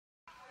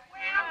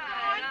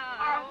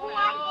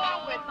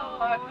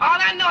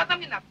I know is I'm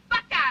getting the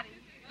fuck out of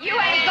here. You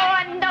ain't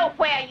going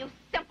nowhere, you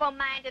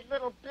simple-minded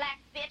little black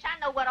bitch. I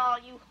know what all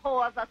you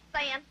whores are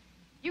saying.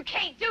 You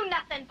can't do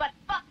nothing but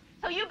fuck,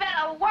 so you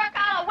better work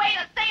out a way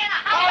to stay in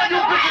the house. All you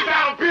bitches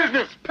out of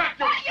business. Pack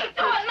your What are you shit.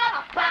 doing,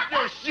 motherfucker? Pack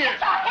your shit. Get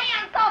your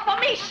hands off of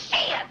me,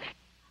 shit!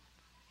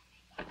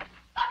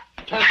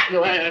 Pack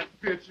your ass,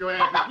 bitch. Your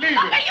ass What is the leaving.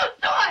 fuck are you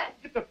doing?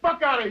 Get the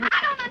fuck out of here.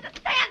 I don't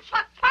understand,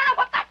 Chuck Turner.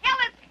 What the hell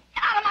is...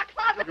 Get out of my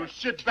closet. Your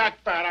shit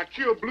backfired. I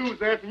killed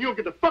Blue's ass, and you'll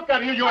get the fuck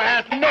out of here. Your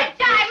ass nuts.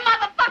 Die,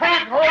 motherfucker!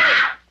 Pack, hold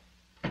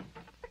it.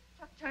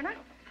 Chuck Turner,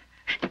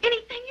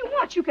 anything you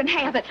want, you can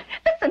have it.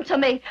 Listen to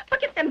me.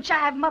 Forget them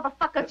jive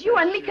motherfuckers. You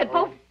and me could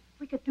both...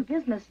 We could do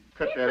business.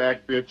 Cut that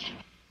act, bitch.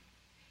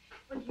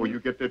 Before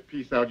you get that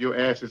piece out, your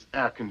ass is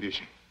air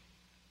conditioned.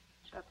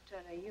 Chuck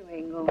Turner, you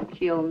ain't gonna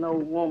kill no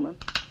woman.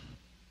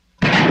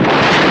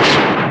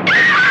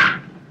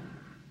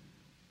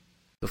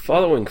 The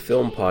following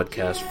film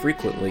podcast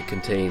frequently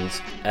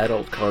contains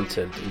adult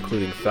content,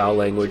 including foul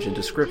language and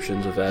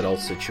descriptions of adult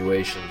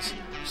situations.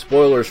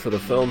 Spoilers for the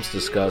films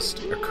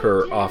discussed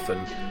occur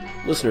often.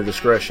 Listener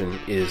discretion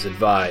is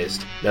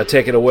advised. Now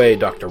take it away,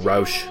 Dr.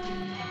 Rausch.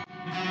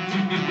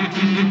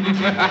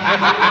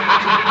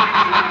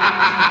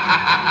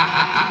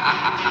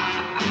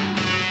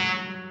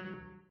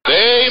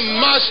 They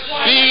must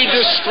be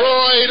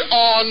destroyed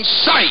on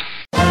sight.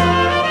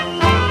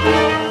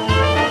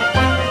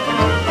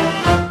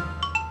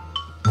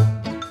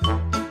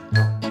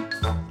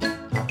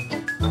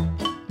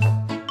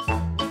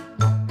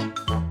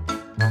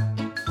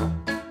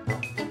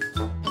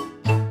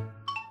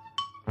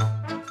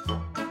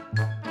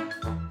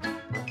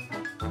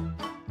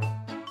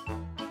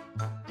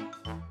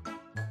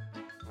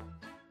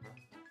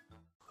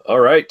 All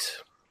right.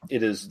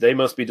 It is They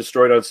Must Be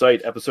Destroyed on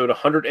Sight, episode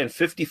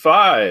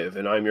 155,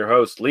 and I'm your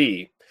host,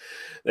 Lee.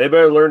 They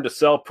better learn to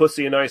sell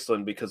pussy in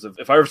Iceland, because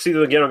if I ever see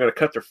them again, I'm going to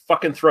cut their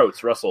fucking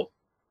throats, Russell.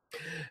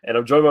 And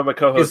I'm joined by my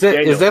co-host,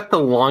 Daniel. Is that the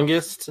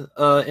longest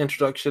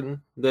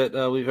introduction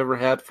that we've ever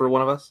had for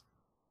one of us?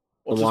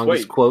 Well, the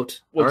longest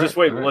quote? Well, just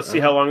wait. Let's see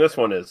how long this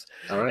one is.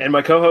 All right. And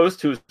my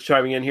co-host, who's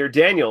chiming in here,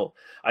 Daniel.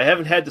 I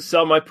haven't had to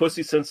sell my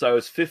pussy since I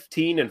was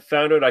 15 and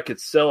found out I could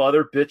sell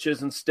other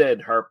bitches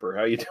instead, Harper.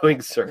 How you doing,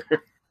 sir?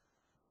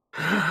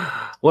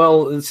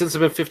 Well, since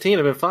I've been 15,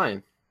 I've been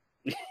fine.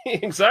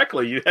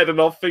 Exactly. You had it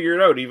all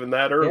figured out even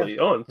that early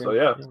on. So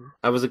yeah.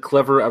 I was a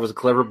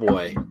clever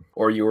boy.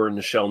 Or you were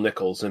Nichelle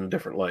Nichols in a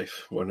different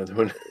life. One or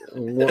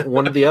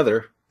the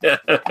other.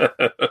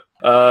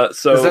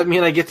 So does that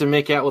mean I get to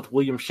make out with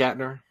William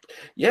Shatner?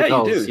 Yeah,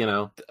 because, you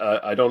do.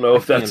 I don't know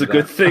if that's a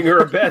good thing or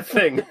a bad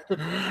thing.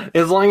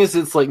 As long as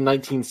it's like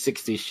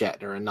 1960s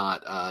Shatner and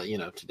not,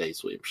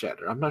 today's William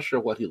Shatner. I'm not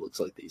sure what he looks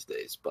like these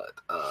days, but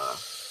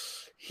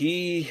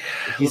he's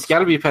got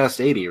to be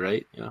past 80,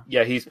 right? You know?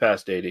 Yeah, he's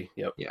past 80.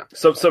 Yep. Yeah.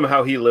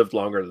 Somehow he lived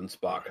longer than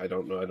Spock. I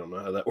don't know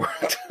how that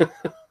worked.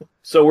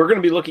 So we're going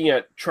to be looking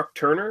at Truck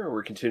Turner.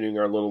 We're continuing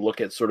our little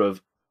look at sort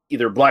of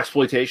either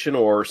blaxploitation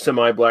or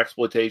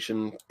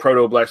semi-blaxploitation,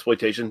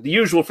 proto-blaxploitation. The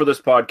usual for this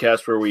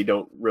podcast, where we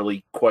don't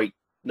really quite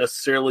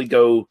necessarily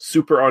go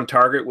super on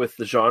target with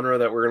the genre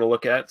that we're going to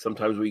look at.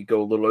 Sometimes we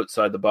go a little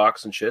outside the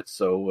box and shit.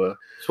 So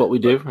it's what we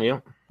do. Yeah.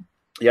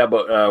 Yeah,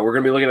 but we're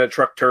going to be looking at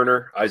Truck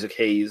Turner, Isaac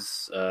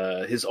Hayes,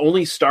 his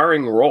only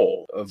starring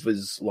role of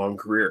his long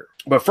career.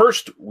 But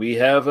first, we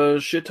have a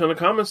shit ton of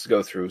comments to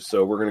go through,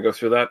 so we're going to go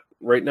through that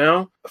right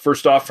now.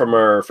 First off, from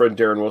our friend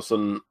Darren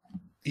Wilson,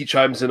 he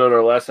chimes in on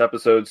our last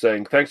episode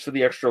saying, thanks for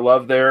the extra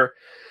love there,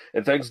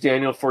 and thanks,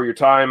 Daniel, for your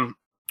time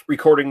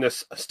recording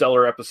this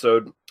stellar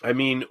episode. I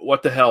mean,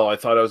 what the hell? I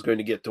thought I was going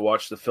to get to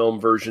watch the film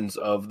versions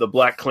of The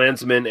Black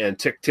Klansman and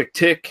Tick, Tick,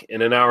 Tick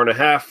in an hour and a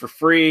half for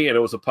free, and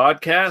it was a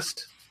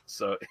podcast.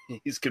 So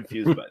he's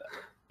confused by that.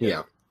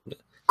 Yeah,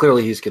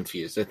 clearly he's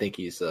confused. I think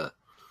he's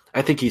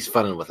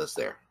funning with us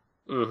there.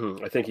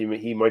 Mm-hmm. I think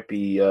he might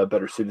be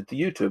better suited to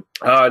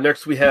YouTube.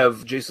 Next we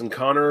have Jason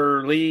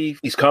Connerly.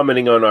 He's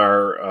commenting on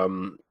our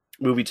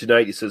movie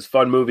tonight. He says,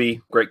 "Fun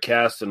movie, great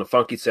cast, and a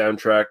funky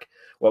soundtrack.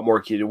 What more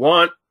can you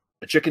want?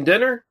 A chicken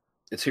dinner?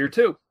 It's here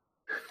too."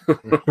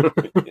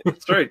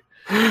 That's right.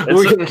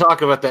 We're going to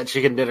talk about that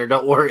chicken dinner.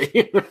 Don't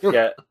worry.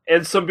 Yeah,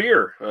 and some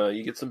beer.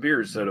 You get some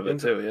beers out of it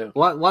too. Yeah,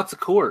 lots of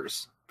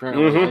Coors.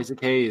 Apparently,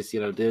 Isaac Hayes,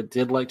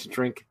 did like to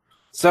drink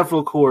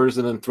several Coors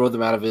and then throw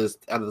them out of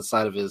the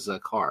side of his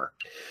car.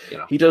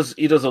 He does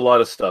a lot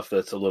of stuff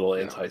that's a little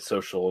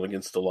antisocial and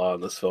against the law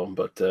in this film.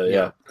 But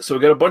yeah, so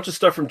we got a bunch of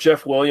stuff from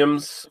Jeff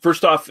Williams.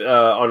 First off,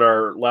 on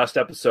our last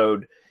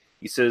episode,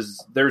 he says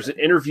there's an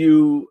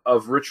interview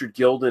of Richard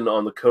Gilden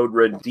on the Code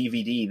Red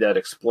DVD that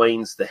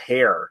explains the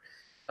hair.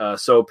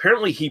 So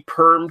apparently he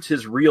permed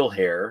his real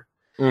hair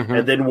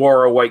and then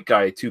wore a white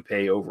guy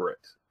toupee over it.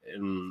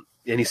 And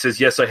he says,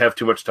 yes, I have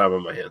too much time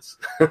on my hands.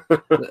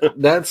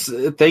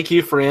 Thank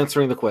you for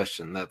answering the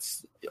question.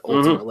 That's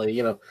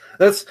ultimately,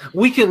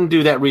 we can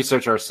do that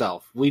research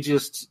ourselves. We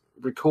just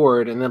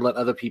record and then let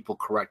other people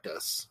correct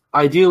us.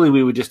 Ideally,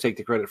 we would just take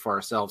the credit for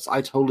ourselves.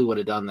 I totally would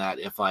have done that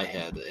if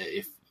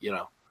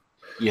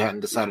you hadn't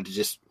decided to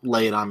just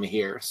lay it on me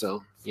here.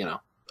 So,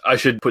 I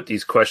should put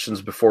these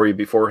questions before you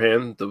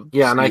beforehand.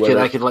 Yeah, and I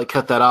could like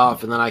cut that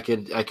off, and then I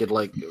could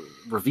like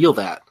reveal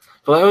that.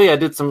 But like, oh yeah, I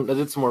did some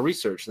more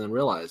research, and then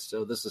realized,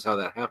 oh, this is how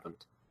that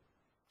happened.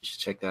 You should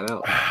check that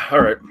out.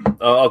 All right,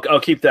 I'll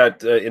keep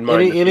that in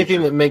mind.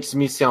 Anything that makes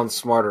me sound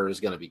smarter is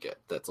going to be good.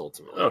 That's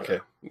ultimately okay.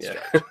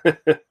 Yeah.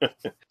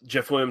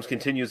 Jeff Williams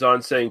continues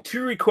on saying,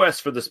 2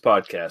 requests for this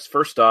podcast.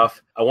 First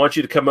off, I want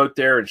you to come out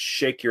there and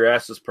shake your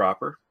asses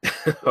proper.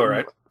 All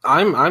right.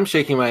 I'm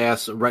shaking my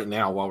ass right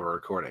now while we're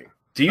recording.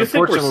 Do you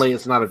Unfortunately,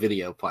 it's not a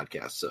video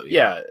podcast, so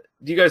yeah.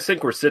 Do you guys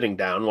think we're sitting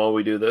down while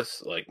we do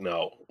this? Like,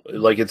 no.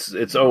 Like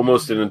it's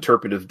almost an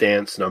interpretive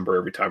dance number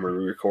every time we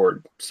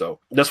record. So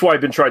that's why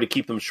I've been trying to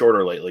keep them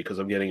shorter lately, because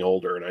I'm getting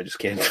older and I just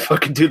can't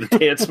fucking do the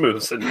dance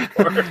moves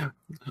anymore.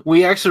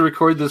 We actually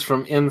recorded this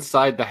from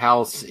inside the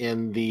house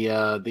in the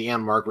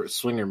Anne Margaret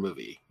Swinger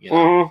movie. You know?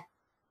 Mm-hmm.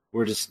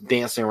 We're just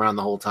dancing around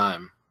the whole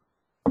time.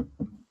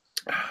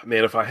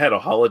 Man, if I had a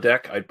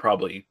holodeck, I'd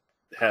probably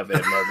have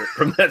Anne Margaret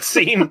from that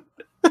scene.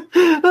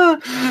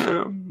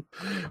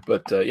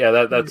 But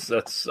yeah,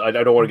 that's. I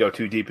don't want to go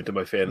too deep into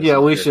my fantasy. Yeah,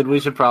 we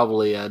should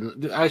probably.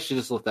 I should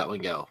just let that one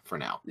go for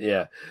now.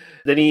 Yeah.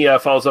 Then he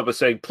follows up with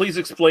saying, "Please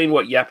explain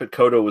what Yaphet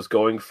Kotto was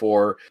going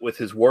for with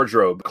his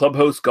wardrobe: club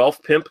host,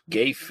 golf pimp,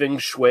 gay feng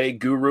shui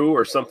guru,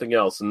 or something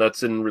else." And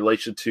that's in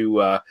relation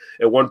to at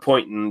one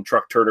point in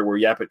Truck Turner where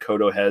Yaphet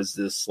Kotto has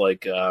this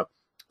like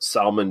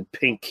salmon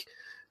pink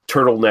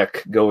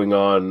turtleneck going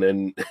on,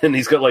 and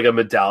he's got like a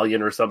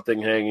medallion or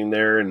something hanging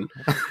there, and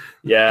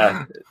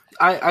yeah.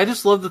 I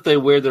just love that they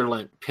wear their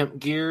like pimp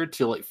gear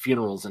to like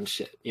funerals and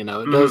shit. You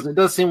know, it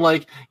does seem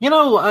like, you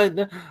know,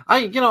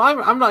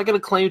 I'm not going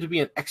to claim to be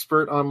an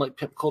expert on like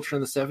pimp culture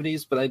in the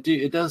 70s, but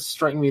it does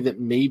strike me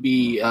that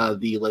maybe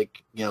the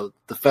like, you know,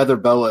 the feather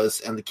boas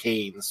and the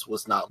canes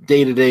was not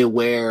day-to-day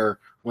wear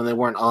when they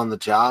weren't on the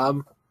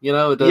job. You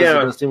know, it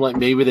does seem like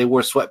maybe they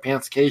wore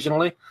sweatpants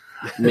occasionally.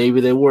 Maybe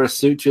they wore a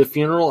suit to a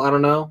funeral. I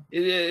don't know.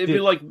 It'd be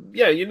like,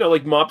 yeah, you know,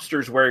 like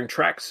mobsters wearing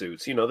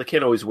tracksuits. You know, they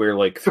can't always wear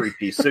like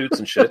 3-piece suits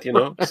and shit, you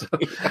know. So.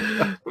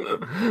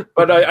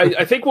 But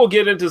I think we'll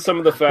get into some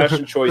of the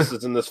fashion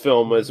choices in this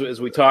film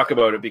as we talk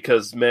about it,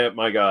 because man,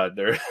 my God,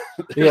 there's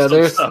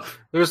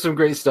some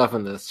great stuff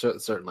in this,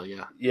 certainly.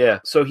 Yeah. Yeah.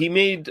 So he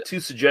made 2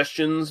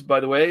 suggestions,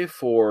 by the way,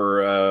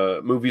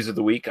 for movies of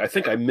the week. I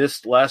think I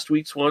missed last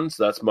week's one,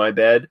 so that's my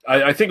bad.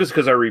 I think it was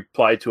because I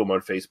replied to him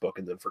on Facebook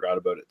and then forgot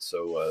about it.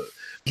 So.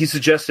 He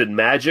suggested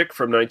Magic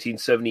from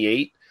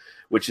 1978,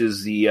 which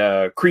is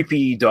the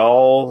creepy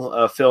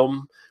doll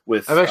film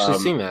with. I've actually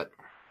seen that.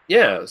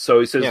 Yeah, so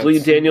he says Lee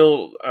and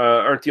Daniel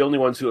aren't the only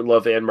ones who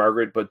love Anne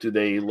Margaret, but do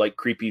they like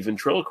creepy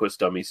ventriloquist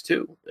dummies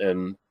too?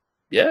 And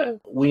yeah,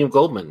 William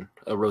Goldman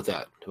wrote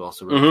that, who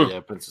also wrote the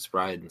Princess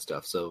Bride and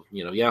stuff. So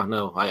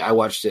I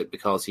watched it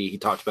because he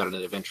talked about it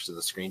in Adventures in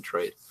the Screen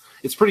Trade.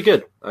 It's pretty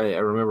good. I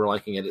remember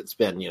liking it. It's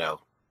been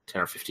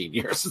 10 or 15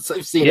 years since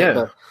I've seen it,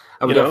 but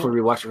I would definitely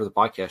rewatch it for the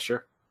podcast,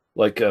 sure.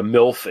 Like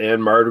MILF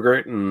Anne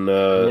Margaret and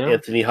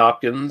Anthony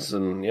Hopkins,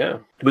 and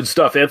good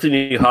stuff.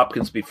 Anthony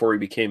Hopkins before he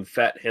became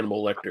fat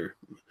Hannibal Lecter,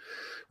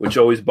 which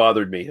always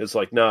bothered me. It's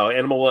like, no,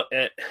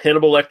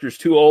 Hannibal Lecter's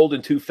too old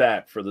and too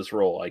fat for this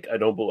role. Like, I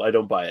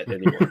don't buy it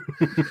anymore.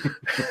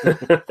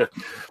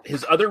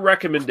 His other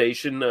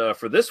recommendation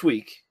for this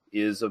week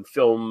is a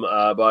film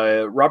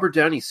by Robert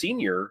Downey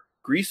Sr.,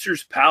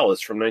 Greaser's Palace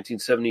from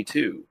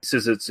 1972. He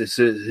says it's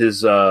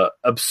his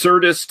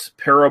absurdist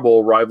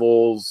parable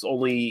rivals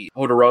only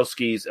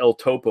Jodorowsky's El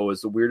Topo as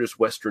the weirdest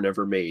Western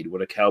ever made,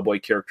 when a cowboy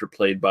character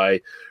played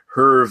by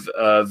Hervé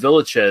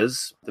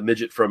Villechaize, the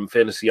midget from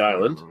Fantasy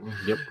Island,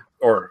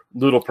 or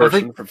Little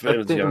Person from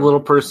Fantasy Island. Little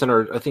Person,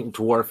 or I think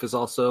Dwarf is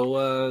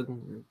also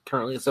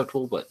currently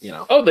acceptable, but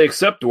Oh, they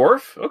accept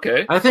Dwarf?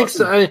 Okay. I think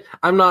so.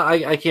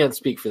 I can't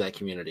speak for that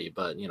community,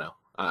 but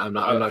I'm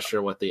not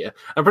sure what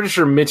I'm pretty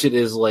sure midget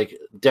is like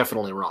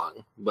definitely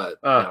wrong,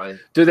 but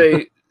do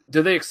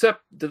they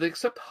accept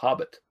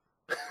Hobbit?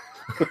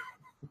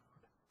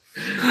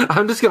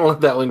 I'm just gonna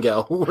let that one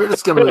go. We're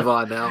just gonna move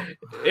on now.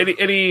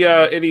 Any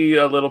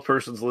little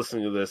persons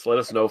listening to this, let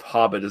us know if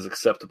Hobbit is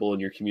acceptable in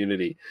your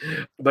community.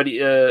 But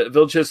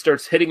Villechaize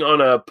starts hitting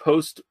on a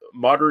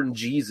post-modern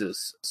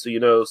Jesus,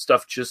 so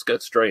stuff just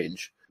got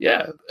strange.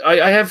 Yeah,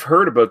 I have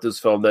heard about this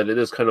film, that it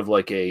is kind of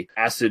like a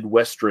acid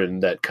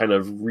Western that kind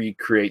of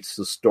recreates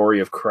the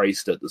story of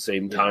Christ at the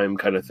same time,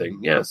 kind of thing.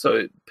 Yeah,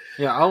 so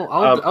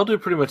I'll do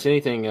pretty much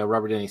anything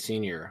Robert Downey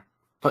Sr.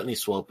 Putney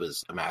Swope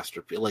is a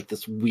masterpiece, like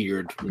this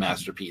weird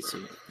masterpiece.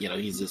 And,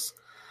 he's this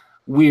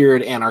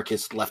weird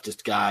anarchist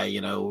leftist guy,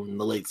 in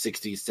the late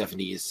 60s,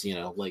 70s,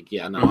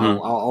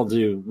 I'll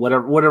do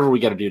whatever we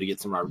got to do to get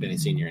some Robert Downey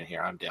Sr. in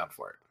here. I'm down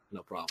for it.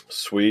 No problem.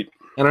 Sweet.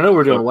 And I know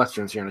we're doing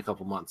Westerns here in a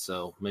couple months,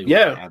 so maybe we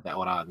can add that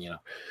one on,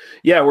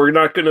 Yeah, we're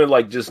not going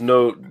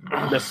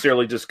to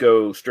necessarily just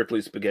go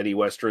strictly spaghetti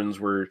Westerns.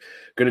 We're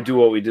going to do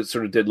what we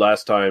did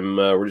last time.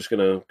 We're just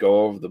going to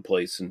go over the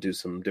place and do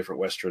some different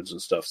Westerns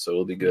and stuff, so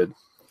it'll be good.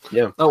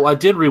 Yeah. Oh, I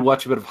did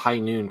rewatch a bit of High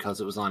Noon because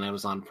it was on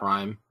Amazon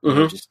Prime.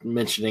 Just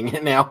mentioning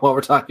it now while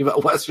we're talking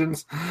about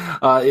westerns.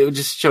 It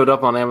just showed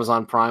up on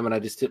Amazon Prime, and I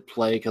just hit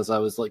play because I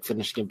was like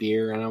finishing a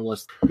beer, and I'm like,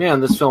 man,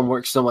 this film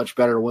works so much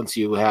better once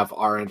you have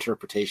our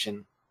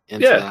interpretation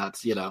into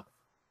that. You know,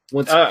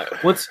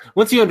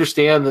 once you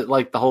understand that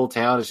like the whole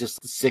town is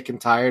just sick and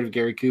tired of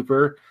Gary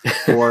Cooper,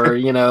 or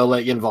you know,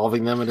 like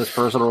involving them in his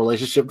personal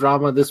relationship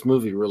drama, this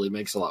movie really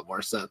makes a lot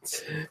more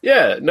sense.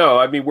 Yeah, no,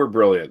 I mean we're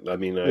brilliant. I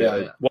mean,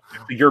 well,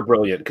 you're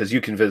brilliant because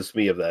you convinced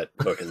me of that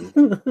fucking.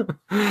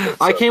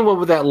 I came up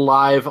with that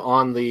live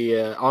on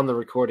the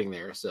recording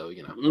there, so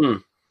you know.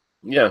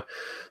 Yeah.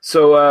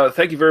 So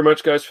thank you very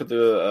much, guys, for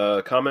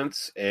the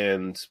comments.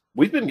 And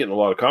we've been getting a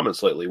lot of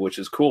comments lately, which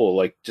is cool.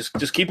 Like,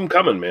 just keep them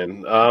coming,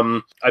 man.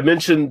 I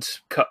mentioned,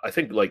 I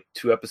think, like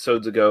 2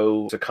 episodes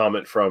ago, a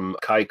comment from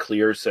Kai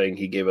Clear saying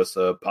he gave us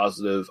a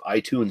positive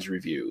iTunes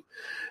review.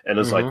 And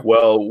it's like,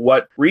 well,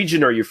 what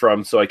region are you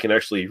from so I can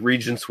actually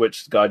region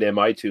switch goddamn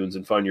iTunes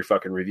and find your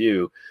fucking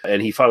review?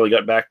 And he finally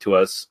got back to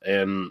us,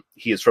 and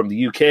he is from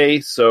the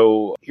UK.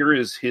 So here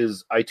is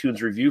his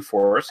iTunes review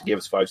for us. He gave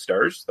us 5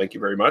 stars. Thank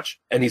you very much.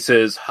 And he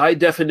says, high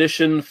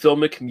definition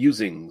filmic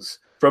musings.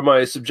 From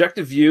my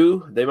subjective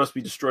view, They Must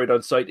Be Destroyed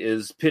on Sight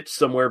is pitched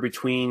somewhere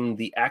between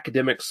the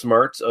academic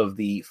smarts of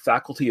the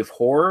Faculty of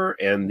Horror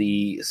and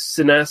the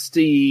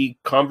cinesty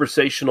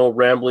conversational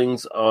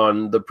ramblings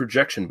on the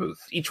projection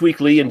booth. Each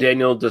week, Lee and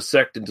Daniel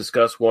dissect and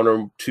discuss 1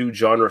 or 2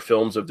 genre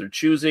films of their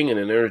choosing in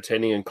an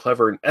entertaining and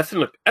clever and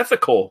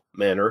ethical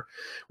manner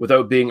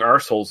without being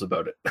arseholes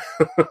about it.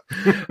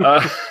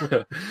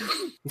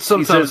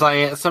 Sometimes I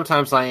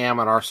am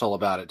an arsehole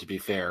about it, to be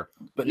fair,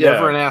 but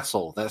never an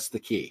asshole. That's the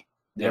key.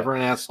 Never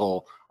an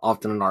asshole,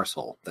 often an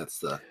arsehole.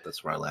 That's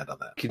where I land on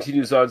that.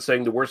 Continues on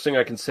saying, the worst thing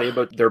I can say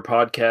about their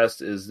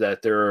podcast is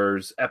that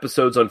there's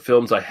episodes on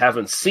films I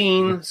haven't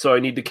seen, so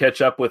I need to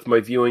catch up with my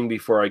viewing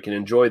before I can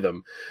enjoy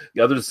them.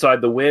 The Other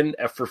Side the Wind,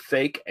 F for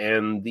Fake,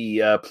 and the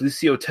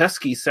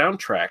Poliziotteschi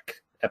soundtrack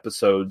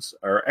episodes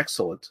are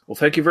excellent. Well,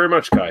 thank you very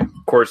much, Kai.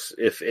 Of course,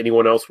 if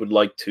anyone else would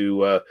like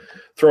to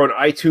throw an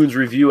iTunes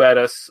review at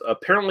us,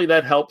 apparently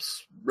that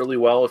helps really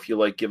well if you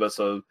like give us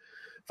a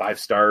 5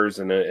 stars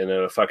and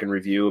a fucking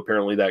review.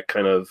 Apparently that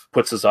kind of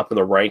puts us up in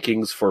the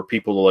rankings for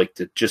people to like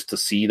to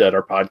see that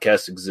our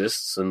podcast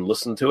exists and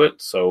listen to it.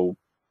 So,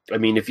 I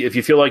mean, if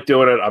you feel like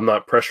doing it, I'm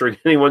not pressuring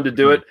anyone to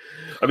do it.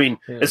 I mean,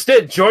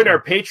 instead, join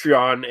our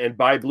Patreon and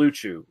buy Blue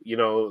Chew, you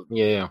know?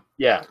 Yeah.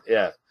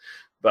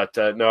 But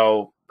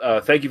no,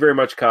 thank you very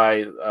much,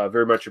 Kai.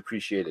 Very much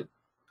appreciated.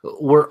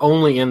 We're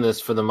only in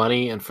this for the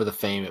money and for the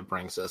fame it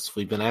brings us.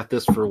 We've been at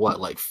this for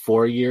like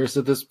 4 years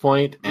at this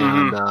point,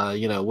 and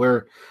you know,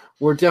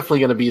 we're definitely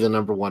going to be the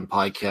number 1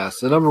 podcast,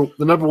 the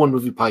number 1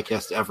 movie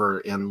podcast ever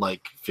in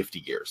like 50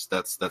 years.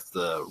 That's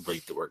the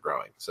rate that we're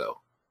growing. So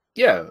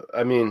yeah,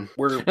 I mean,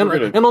 we're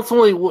gonna... and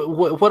ultimately,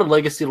 what a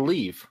legacy to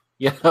leave,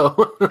 you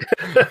know.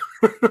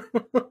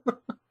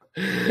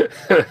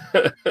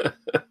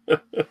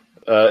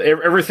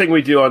 Everything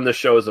we do on this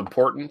show is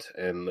important,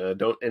 and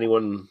don't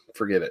anyone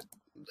forget it.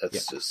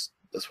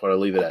 That's what I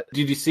leave it at.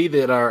 Did you see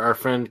that our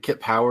friend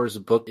Kit Powers'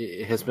 book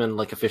has been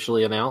like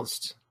officially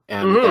announced,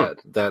 and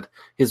that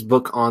his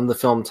book on the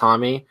film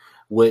Tommy,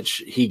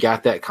 which he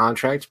got that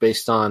contract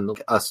based on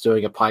us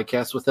doing a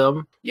podcast with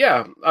him?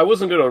 Yeah, I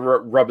wasn't going to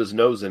rub his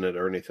nose in it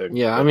or anything.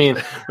 Yeah, I mean,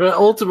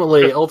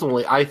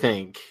 ultimately, I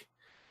think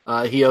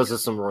he owes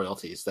us some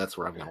royalties. That's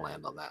where I'm going to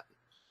land on that.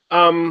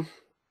 I'm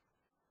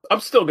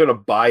still going to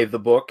buy the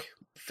book.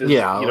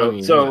 Yeah, you know, I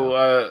mean,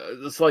 so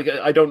it's like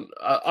I don't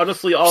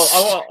honestly.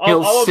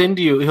 He'll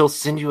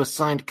send you a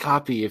signed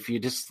copy if you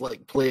just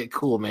like play it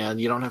cool, man.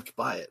 You don't have to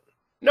buy it.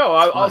 No,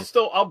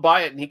 I'll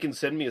buy it, and he can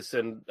send me a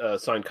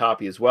signed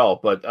copy as well.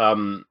 But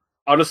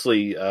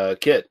honestly,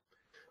 Kit,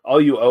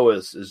 all you owe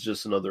us is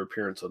just another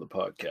appearance on the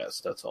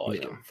podcast. That's all I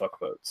give a fuck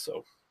about.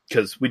 So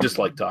because we just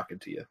like talking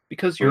to you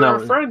because you're our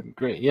friend.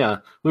 Great, yeah.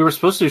 We were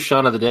supposed to do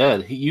Shaun of the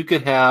Dead. You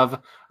could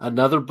have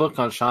another book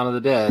on Shaun of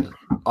the Dead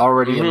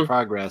already in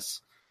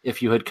progress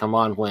if you had come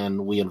on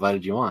when we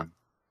invited you on.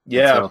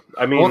 Yeah, so,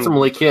 I mean,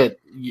 ultimately, Kit,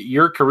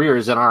 your career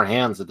is in our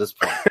hands at this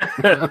point.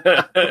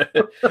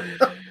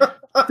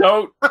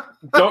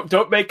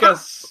 Don't make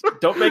us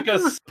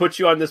put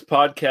you on this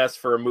podcast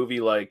for a movie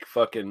like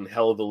fucking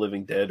Hell of the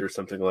Living Dead or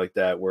something like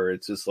that, where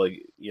it's just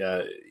like,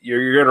 yeah,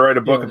 you're gonna write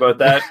a book about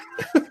that.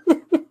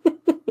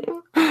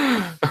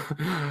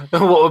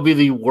 What would be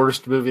the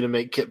worst movie to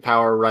make Kit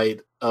Power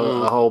write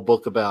a whole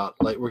book about?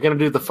 Like, we're gonna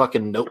do the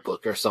fucking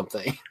Notebook or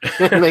something,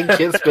 and then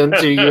Kit spend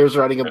 2 years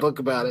writing a book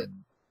about it,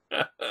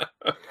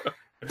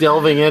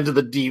 delving into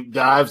the deep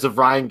dives of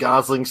Ryan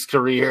Gosling's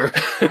career.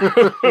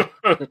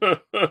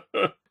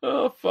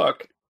 Oh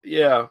fuck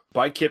yeah!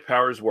 Buy Kit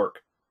Power's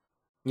work.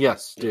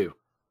 Yes, do.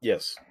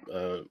 Yes.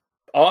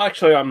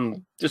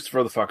 I'm just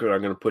for the fuck of it,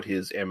 I'm going to put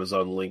his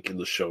Amazon link in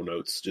the show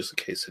notes just in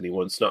case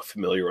anyone's not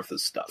familiar with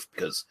his stuff,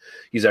 because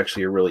he's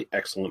actually a really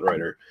excellent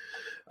writer.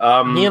 He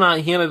and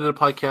I did a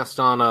podcast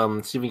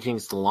on Stephen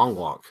King's The Long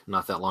Walk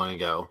not that long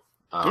ago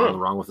on the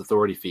Wrong with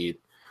Authority feed,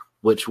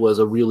 which was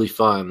a really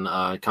fun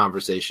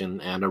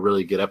conversation and a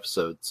really good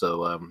episode.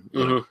 So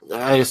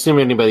I assume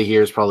anybody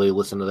here has probably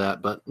listened to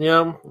that, but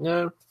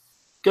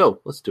go.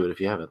 Let's do it if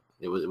you haven't.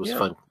 It was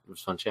fun. It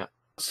was a fun chat.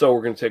 So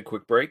we're going to take a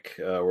quick break.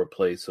 We'll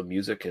play some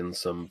music and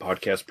some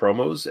podcast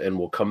promos, and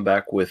we'll come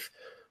back with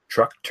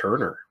Truck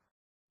Turner.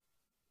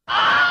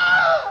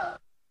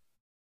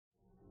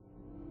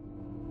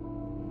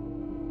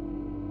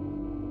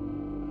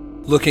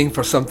 Looking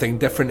for something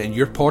different in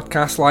your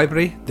podcast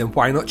library? Then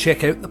why not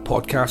check out the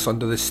Podcast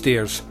Under the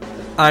Stairs?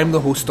 I'm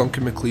the host,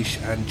 Duncan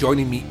McLeish, and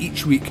joining me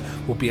each week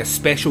will be a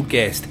special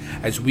guest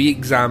as we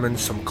examine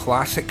some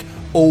classic,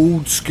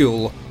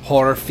 old-school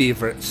horror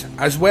favourites,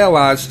 as well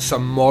as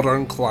some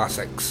modern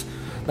classics.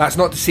 That's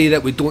not to say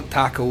that we don't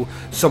tackle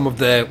some of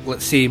the,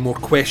 let's say, more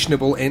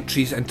questionable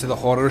entries into the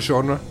horror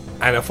genre.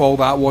 And if all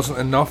that wasn't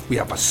enough, we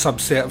have a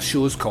subset of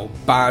shows called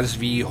Baz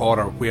v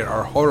Horror, where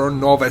our horror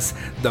novice,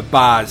 the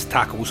Baz,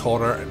 tackles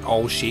horror in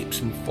all shapes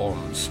and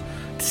forms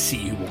to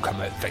see who will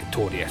come out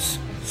victorious.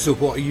 So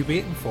what are you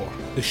waiting for?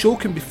 The show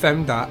can be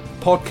found at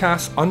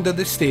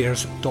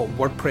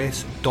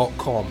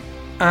podcastunderthestairs.wordpress.com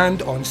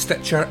and on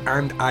Stitcher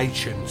and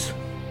iTunes.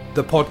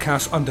 The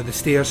Podcast Under the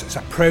Stairs is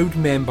a proud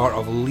member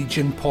of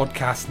Legion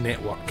Podcast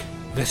Network.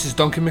 This is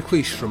Duncan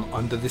McLeish from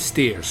Under the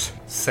Stairs,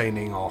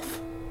 signing off.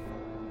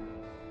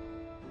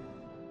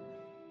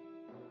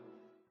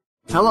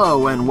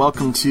 Hello and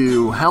welcome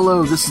to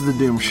Hello, This is the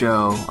Doom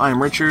Show. I'm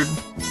Richard.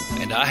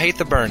 And I hate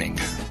the burning.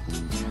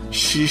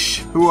 Shh,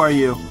 who are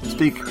you?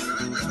 Speak.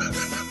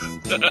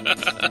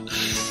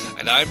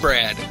 And I'm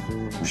Brad.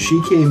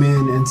 She came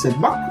in and said,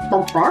 "Buck,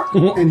 buck, buck,"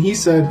 and he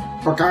said,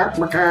 "Buck, buck,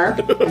 buck,"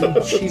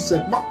 and she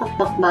said, "Buck, buck,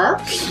 buck,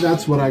 buck."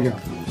 That's what I got.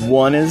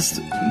 One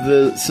is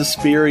the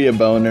Suspiria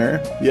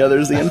boner, the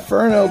other's the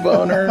Inferno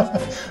boner.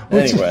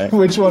 Anyway.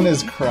 Which one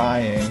is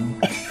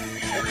crying?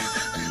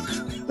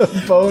 The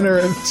boner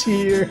of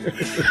tears.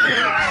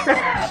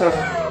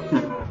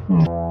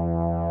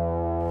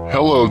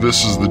 Hello,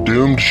 This is the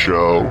Doomed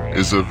Show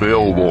is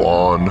available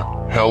on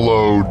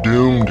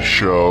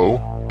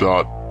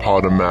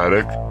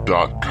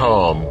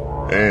hellodoomedshow.podomatic.com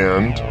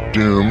and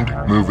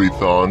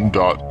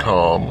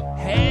doomedmoviethon.com.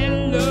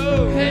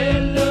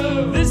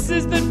 Hello, this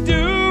is the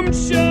Doom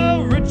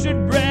Show.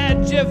 Richard,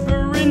 Brad,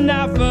 Jeffrey,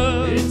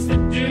 Naffa. It's the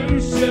Doom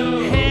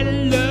Show.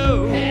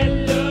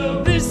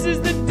 Hello, this is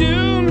the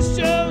Doom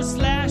Show.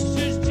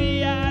 Slashers,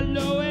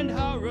 giallo, and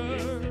horror.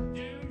 It's the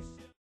Doom Show.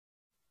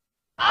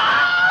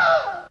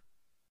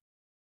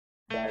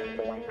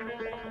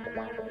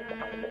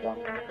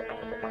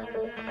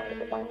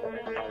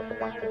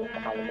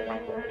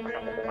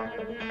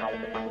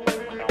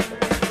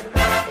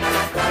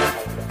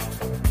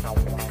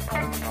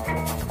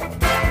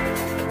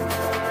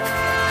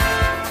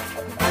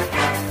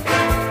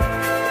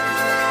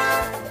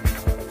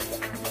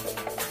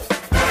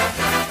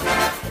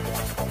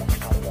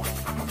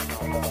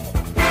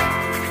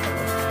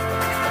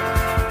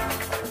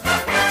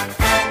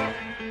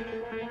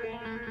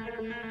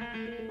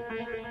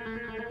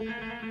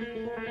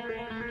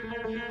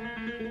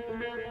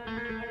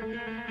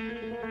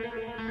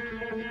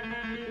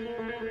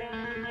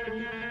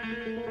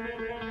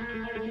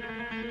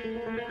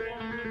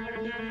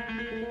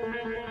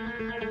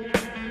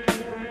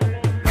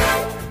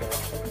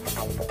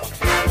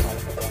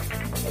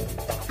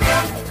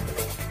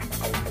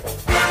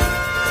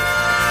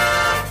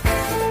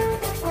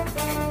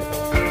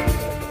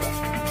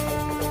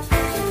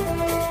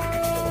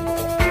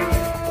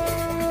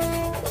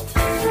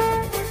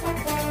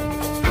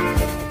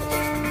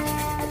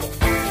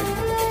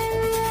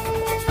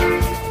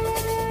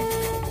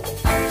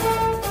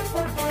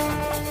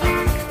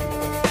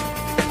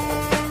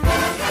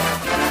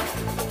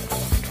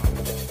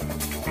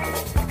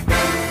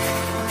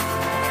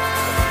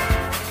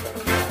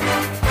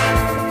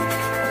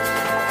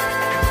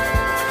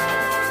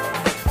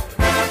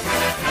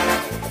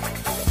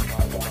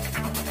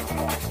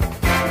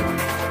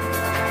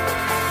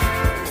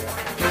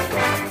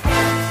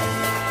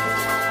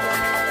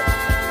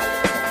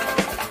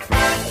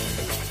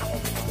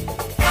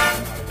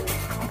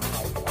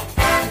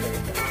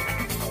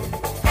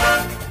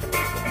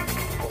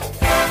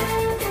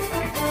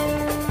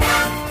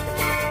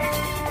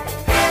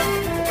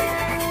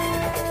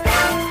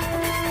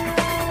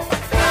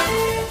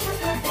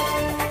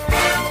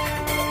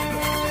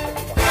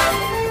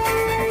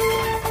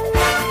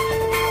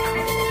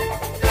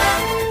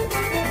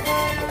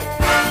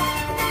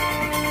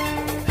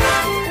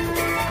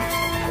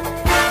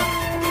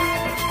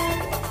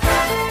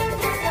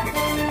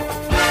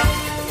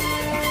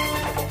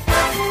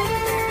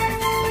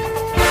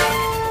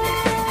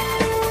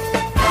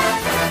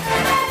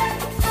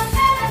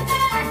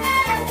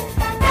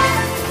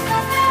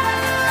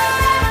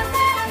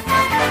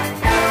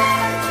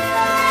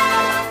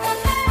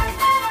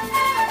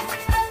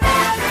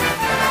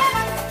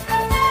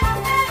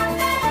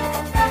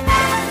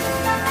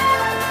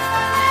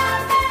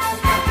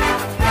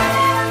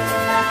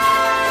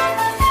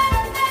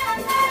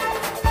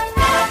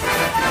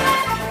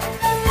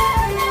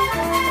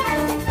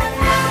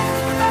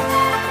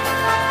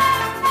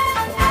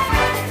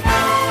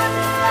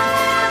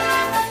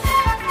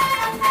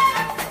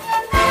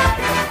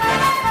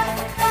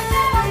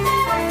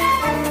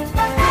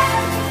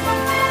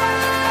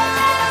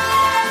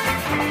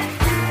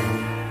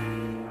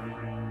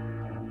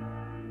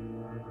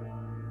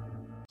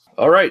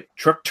 All right,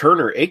 Truck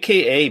Turner,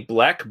 a.k.a.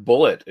 Black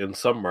Bullet in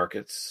some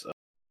markets.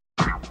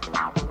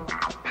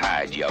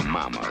 Hide your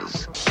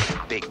mamas.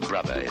 Big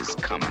brother is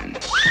coming.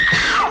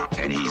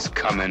 And he's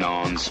coming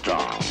on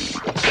strong.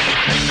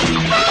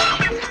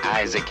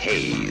 Isaac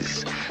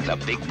Hayes, the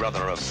big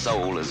brother of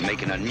soul, is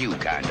making a new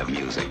kind of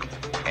music.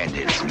 And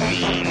it's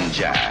mean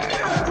jive.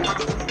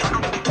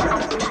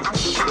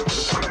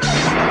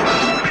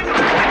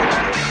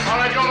 All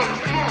right, y'all,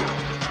 move.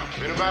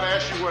 If anybody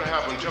asks you what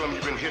happened, tell them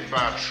you've been hit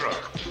by a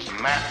truck.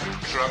 Mac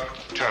Truck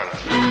Turner.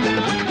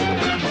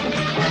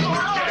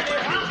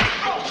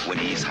 When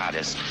he's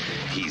hottest,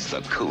 he's the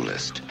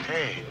coolest.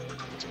 Hey,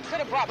 Could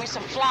have brought me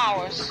some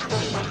flowers.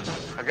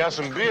 I got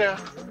some beer.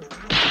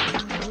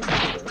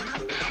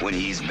 When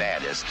he's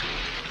baddest,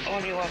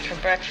 What do you want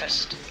for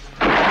breakfast?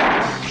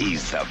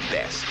 he's the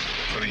best.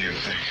 What do you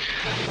think?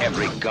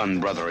 Every gun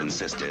brother and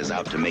sister is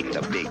out to make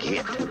the big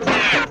hit.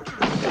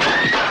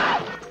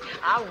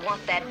 I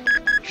want that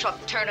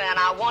Truck Turner, and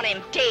I want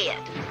him dead.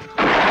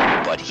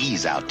 But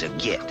he's out to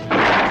get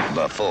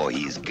before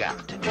he's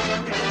got.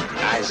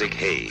 Isaac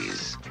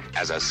Hayes,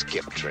 as a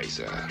skip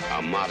tracer,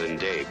 a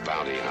modern-day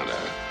bounty hunter,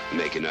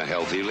 making a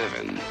healthy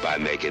living by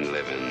making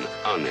living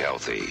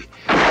unhealthy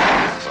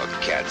for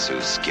cats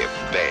who skip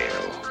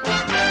bail.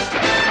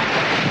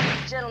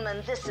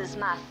 Gentlemen, this is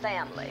my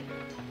family.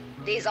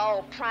 These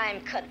all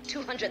prime-cut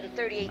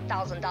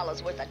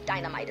 $238,000 worth of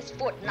dynamite is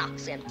Fort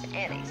Knox in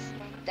pennies.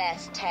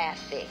 That's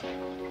Taffy.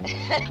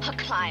 Her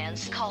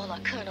clients call her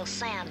Colonel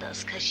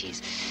Sanders because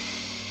she's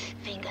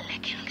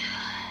finger-licking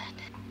good.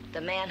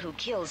 The man who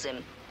kills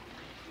him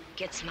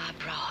gets my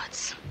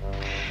broads.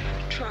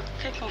 Truck,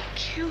 they're gonna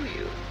kill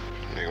you.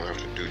 They're gonna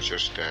have to do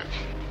just that.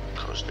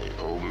 Because they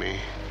owe me.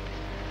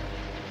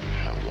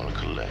 I'm gonna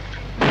collect.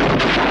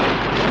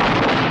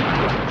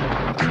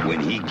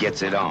 When he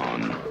gets it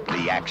on,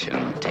 the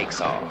action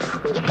takes off.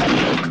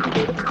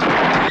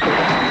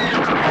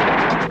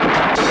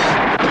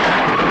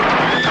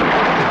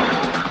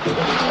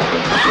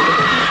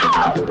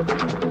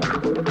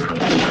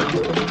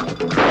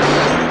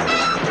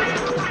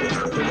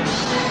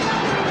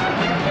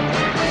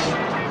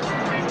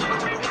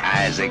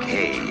 Isaac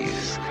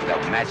Hayes, the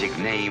magic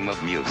name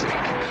of music,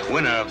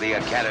 winner of the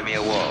Academy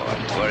Award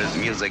for his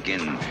music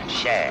in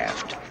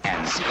Shaft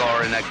and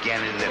scoring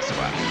again in this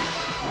one.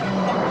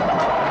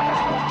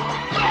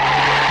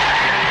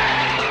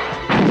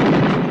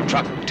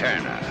 Truck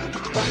Turner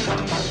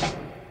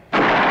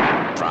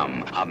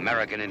from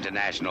American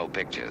International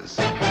Pictures.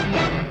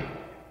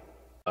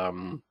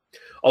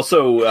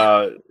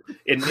 Also,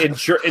 in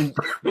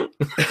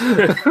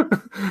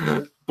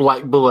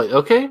Black Bullet.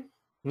 Okay.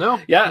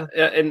 No. Yeah,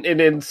 and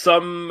in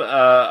some,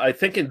 I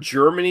think in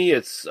Germany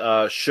it's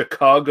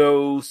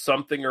Chicago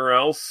something or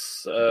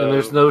else. And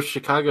there's no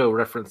Chicago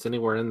reference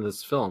anywhere in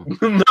this film.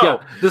 No.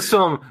 Yeah, this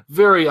film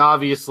very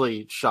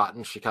obviously shot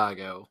in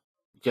Chicago.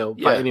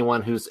 By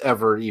anyone who's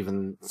ever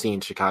even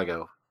seen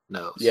Chicago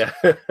knows. Yeah.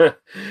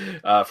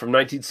 From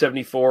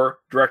 1974,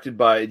 directed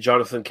by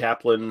Jonathan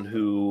Kaplan,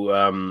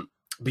 who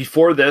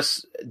before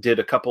this did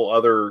a couple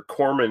other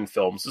Corman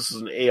films. This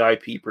is an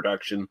AIP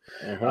production,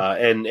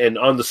 and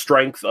on the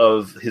strength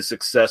of his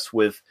success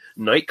with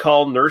Night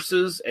Call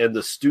Nurses and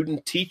The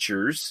Student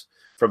Teachers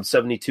from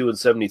 72 and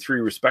 73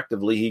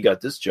 respectively, he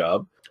got this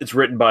job. It's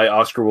written by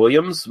Oscar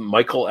Williams,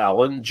 Michael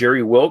Allen,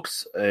 Jerry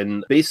Wilkes,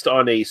 and based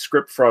on a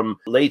script from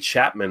Leigh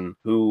Chapman,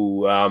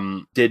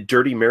 who did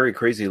Dirty Mary,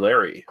 Crazy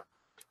Larry.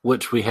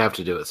 Which we have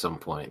to do at some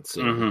point.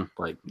 So,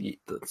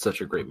 that's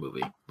such a great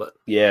movie. But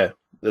yeah,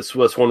 that's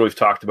one we've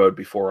talked about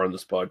before on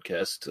this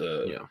podcast.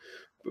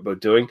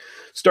 About doing,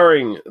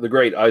 starring the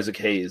great Isaac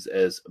Hayes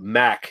as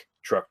Mac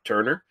Truck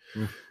Turner.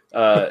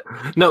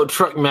 No,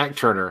 Truck Mac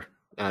Turner,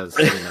 as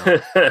you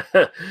know.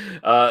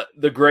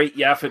 The great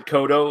Yaphet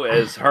Kotto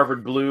as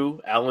Harvard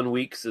Blue, Alan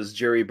Weeks as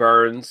Jerry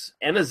Barnes,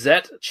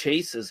 Annazette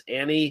Chase as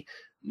Annie,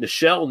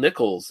 Nichelle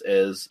Nichols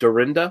as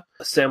Dorinda,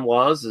 Sam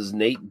Laws as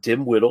Nate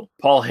Dimwittle,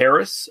 Paul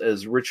Harris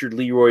as Richard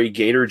Leroy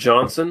Gator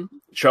Johnson,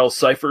 Charles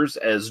Cyphers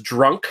as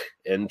Drunk,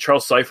 and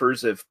Charles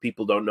Cyphers, if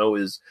people don't know,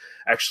 is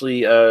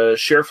actually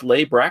Sheriff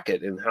Leigh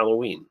Brackett in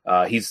Halloween.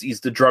 He's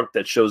the drunk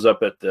that shows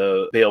up at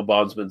the bail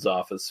bondsman's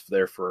office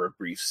there for a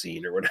brief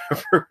scene or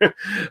whatever.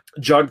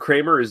 John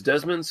Kramer as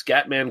Desmond,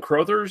 Scatman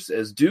Crothers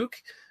as Duke,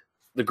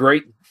 the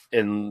great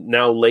and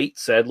now late,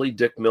 sadly,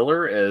 Dick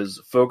Miller as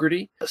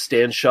Fogarty,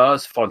 Stan Shaw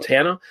as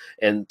Fontana,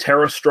 and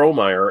Tara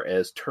Strohmeyer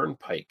as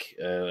Turnpike.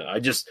 I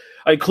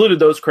included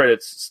those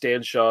credits.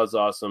 Stan Shaw is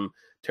awesome.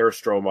 Tara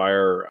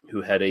Strohmeyer,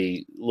 who had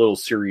a little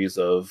series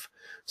of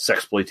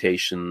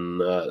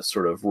sexploitation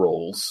sort of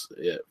roles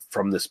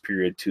from this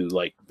period to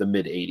like the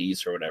mid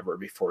 80s or whatever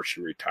before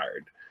she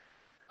retired.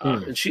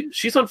 And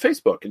she's on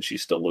Facebook and she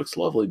still looks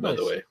lovely, by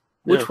the way.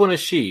 Which one is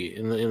she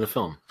in the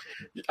film?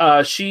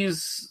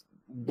 She's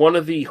one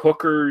of the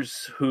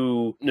hookers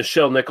who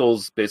Nichelle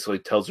Nichols basically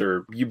tells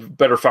her, you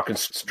better fucking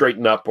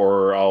straighten up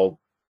or I'll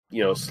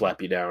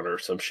slap you down or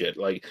some shit.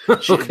 Like,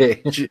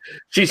 Okay.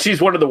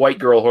 she's one of the white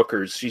girl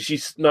hookers.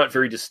 She's not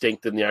very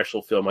distinct in the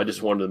actual film. I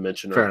just wanted to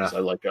mention her Fair because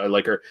enough. I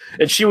like her,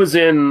 and she was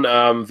in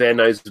Van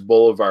Nuys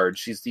Boulevard.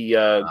 She's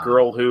the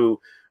girl who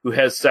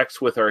has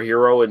sex with our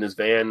hero in his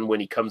van when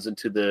he comes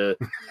into the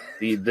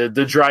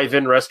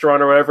drive-in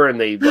restaurant or whatever, and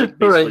they like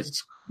basically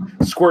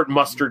squirt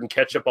mustard and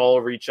ketchup all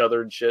over each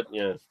other and shit.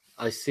 Yeah,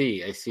 I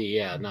see.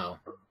 Yeah, no,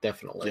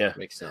 definitely. Yeah.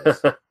 Makes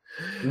sense.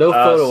 No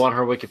photo on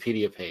her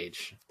Wikipedia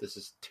page. This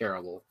is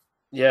terrible.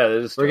 Yeah, it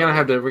is. We're gonna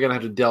have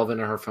to delve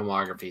into her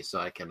filmography so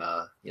I can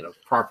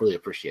properly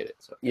appreciate it.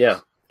 So Yeah,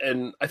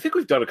 and I think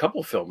we've done a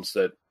couple films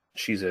that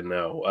she's in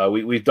now.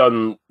 We've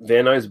done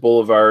Van Nuys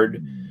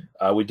Boulevard.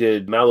 We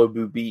did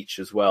Malibu Beach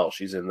as well.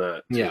 She's in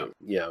that too.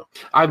 Yeah.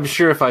 I'm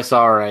sure if I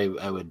saw her,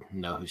 I would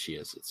know who she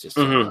is. It's just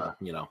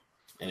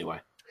anyway.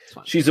 It's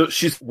fine.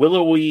 She's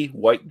willowy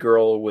white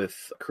girl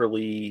with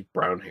curly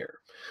brown hair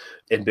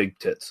and big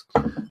tits,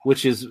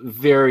 which is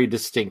very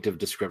distinctive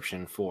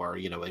description for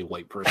a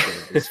white person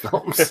in these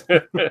films.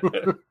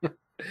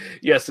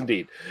 Yes,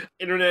 indeed.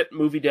 Internet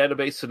Movie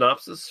Database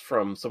synopsis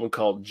from someone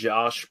called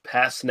Josh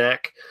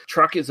Pasnak.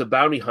 Truck is a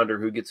bounty hunter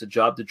who gets a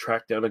job to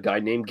track down a guy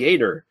named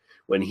Gator.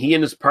 When he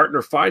and his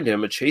partner find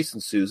him, a chase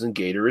ensues and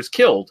Gator is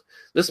killed.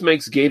 This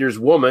makes Gator's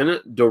woman,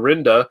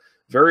 Dorinda,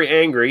 very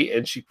angry,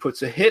 and she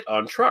puts a hit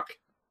on Truck.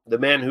 The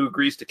man who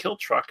agrees to kill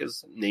Truck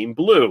is named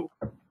Blue.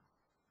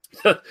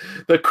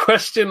 The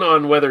question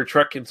on whether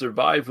Truck can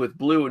survive with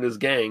Blue and his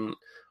gang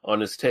on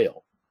his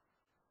tail.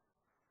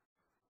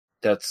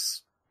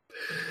 That's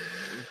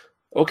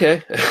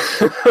okay.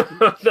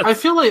 I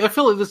feel like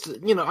this.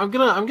 I'm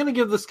gonna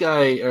give this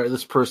guy or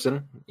this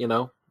person,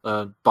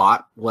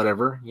 bot,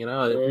 whatever.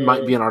 It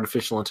might be an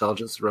artificial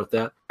intelligence that wrote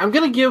that. I'm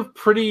gonna give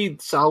pretty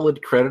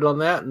solid credit on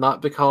that,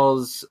 not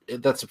because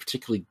that's a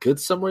particularly good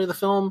summary of the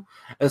film,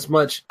 as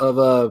much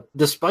of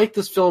despite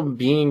this film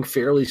being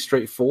fairly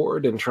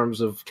straightforward in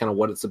terms of kind of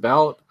what it's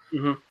about.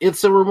 Mm-hmm.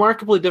 It's a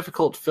remarkably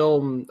difficult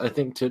film, I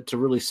think, to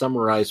really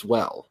summarize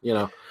well.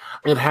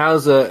 It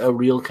has a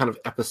real kind of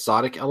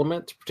episodic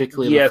element,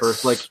 particularly in the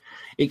first,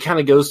 it kind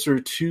of goes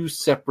through two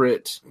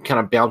separate kind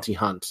of bounty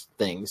hunt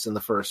things in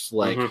the first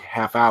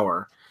half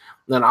hour.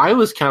 Then I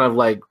was kind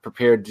of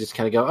prepared to just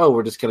kind of go, oh,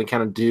 we're just going to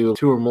kind of do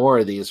two or more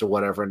of these or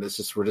whatever. And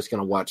we're just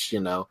going to watch,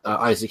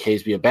 Isaac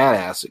Hayes be a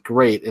badass.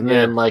 Great. And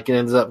then it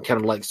ends up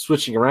kind of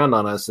switching around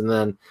on us. And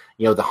then,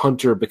 the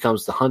hunter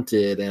becomes the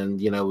hunted. And,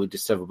 we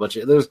just have a bunch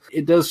of,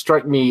 it does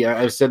strike me.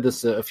 I've said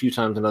this a few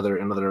times in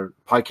other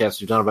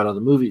podcasts we've done about other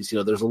movies.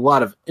 There's a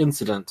lot of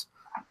incident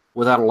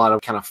without a lot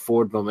of kind of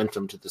forward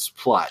momentum to this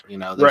plot.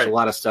 There's a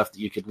lot of stuff that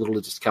you could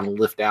literally just kind of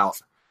lift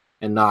out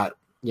and not,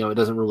 it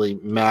doesn't really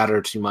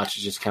matter too much.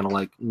 It's just kind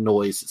of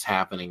noise that's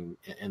happening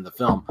in the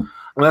film.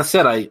 And that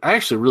said, I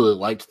actually really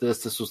liked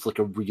this. This was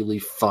a really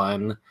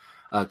fun,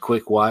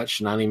 quick watch,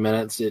 90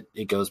 minutes.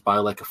 It goes by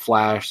like a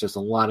flash. There's a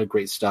lot of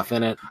great stuff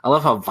in it. I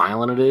love how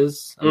violent it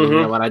is. I mean,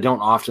 and I don't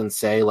often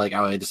say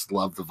I just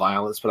love the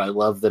violence, but I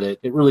love that it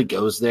really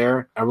goes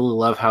there. I really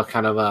love how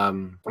kind of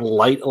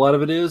light a lot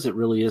of it is. It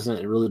really isn't.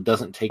 It really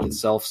doesn't take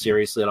itself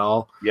seriously at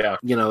all. Yeah.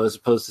 As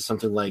opposed to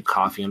something like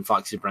Coffee and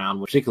Foxy Brown,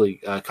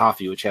 particularly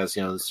Coffee, which has,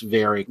 this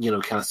very,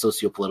 kind of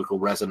socio-political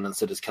resonance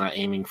that it's kind of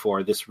aiming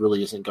for. This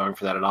really isn't going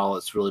for that at all.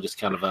 It's really just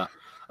kind of a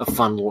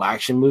fun little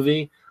action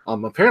movie.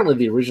 Apparently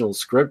the original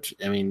script,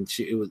 I mean,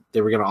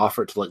 they were going to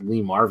offer it to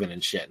Lee Marvin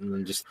and shit, and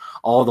then just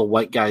all the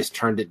white guys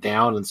turned it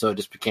down, and so it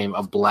just became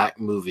a black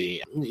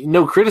movie.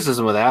 No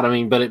criticism of that, I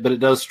mean, but it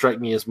does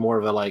strike me as more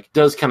of a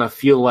does kind of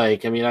feel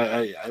like, I mean,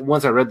 I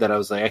once I read that, I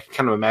was I can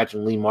kind of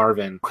imagine Lee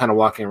Marvin kind of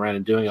walking around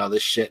and doing all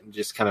this shit and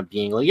just kind of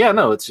being yeah,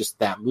 no, it's just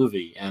that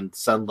movie, and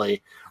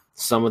suddenly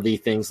some of the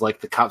things like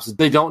the cops,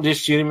 they don't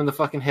just shoot him in the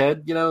fucking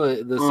head,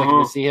 the second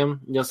they see him,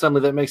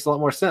 suddenly that makes a lot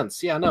more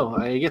sense. Yeah, no,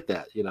 I get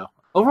that,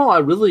 Overall, I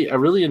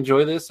really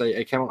enjoy this. I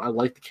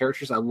like the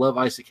characters. I love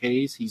Isaac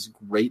Hayes. He's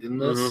great in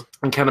this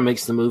and kind of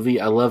makes the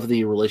movie. I love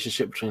the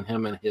relationship between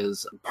him and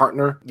his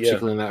partner,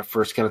 particularly in that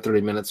first kind of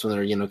 30 minutes when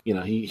they're,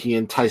 he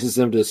entices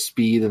him to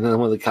speed, and then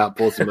when the cop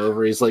pulls him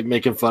over, he's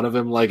making fun of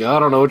him, I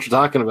don't know what you're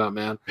talking about,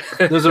 man.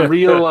 There's a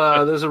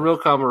real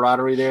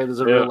camaraderie there.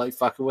 There's a real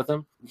fucking with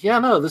him. Yeah,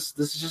 no, this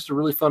is just a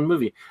really fun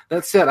movie.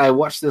 That said, I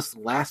watched this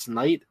last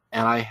night,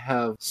 and I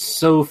have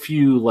so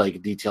few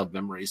detailed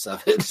memories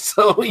of it.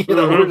 So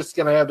we're just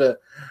gonna have to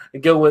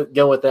go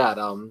with that.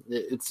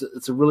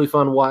 It's a really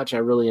fun watch. I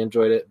really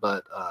enjoyed it,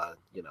 but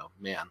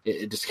man,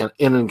 it just kind of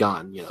in and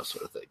gone,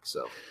 sort of thing.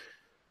 So.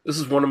 This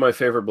is one of my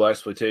favorite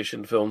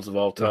blaxploitation films of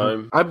all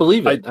time. I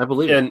believe it.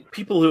 And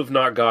people who have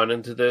not gone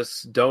into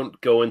this don't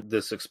go into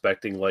this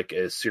expecting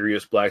a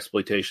serious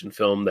blaxploitation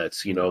film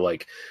that's,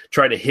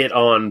 trying to hit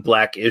on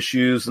black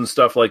issues and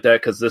stuff like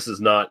that, because this is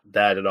not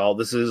that at all.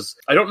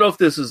 I don't know if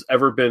this has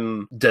ever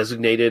been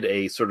designated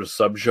a sort of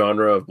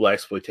subgenre of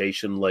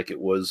blaxploitation like it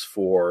was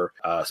for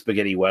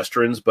spaghetti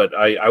westerns, but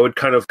I would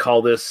kind of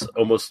call this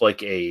almost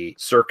like a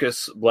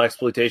circus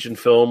blaxploitation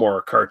film or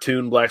a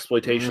cartoon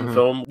blaxploitation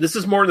film. This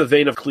is more in the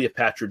vein of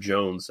Cleopatra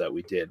Jones that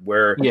we did,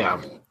 where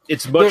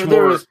it's much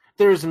more.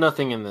 there's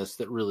nothing in this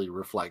that really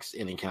reflects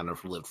any kind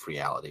of lived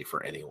reality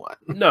for anyone.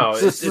 No,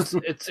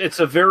 it's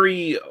a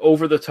very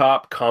over the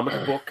top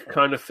comic book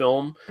kind of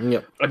film.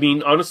 Yep. I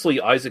mean,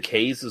 honestly, Isaac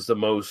Hayes is the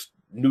most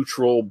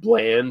neutral,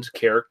 bland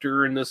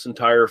character in this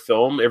entire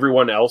film.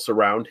 Everyone else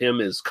around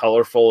him is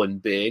colorful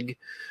and big.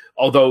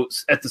 Although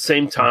at the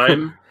same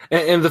time,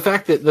 and the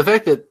fact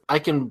that I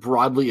can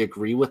broadly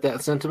agree with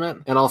that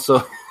sentiment, and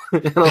also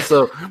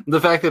the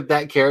fact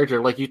that character,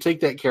 like, you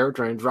take that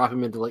character and drop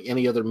him into like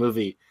any other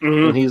movie,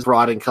 and he's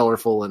broad and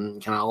colorful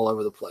and kind of all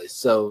over the place.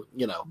 So,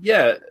 you know,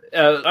 yeah,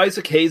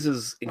 Isaac Hayes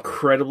is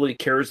incredibly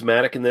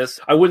charismatic in this.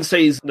 I wouldn't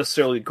say he's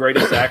necessarily the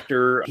greatest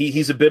actor.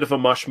 He's a bit of a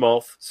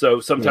mushmouth, so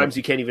sometimes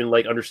you can't even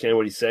like understand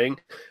what he's saying.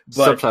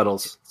 But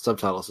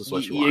subtitles is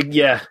what you want.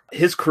 Yeah,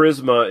 his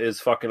charisma is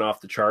fucking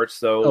off the charts,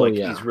 though.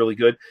 He's really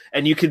good,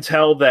 and you can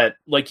tell that,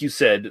 like you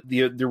said,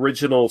 the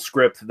original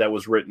script that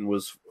was written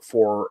was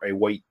for a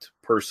white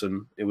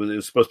person. It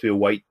was supposed to be a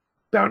white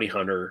bounty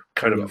hunter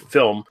kind of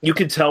film. You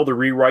could tell the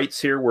rewrites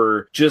here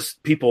were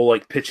just people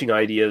like pitching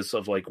ideas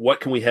of like, what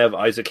can we have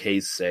Isaac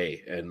Hayes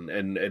say,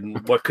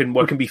 and what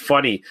can be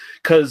funny,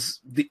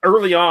 because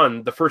early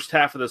on, the first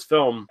half of this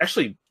film,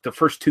 actually the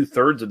first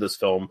 2/3 of this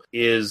film,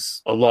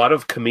 is a lot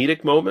of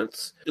comedic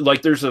moments.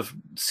 Like, there's a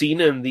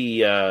scene in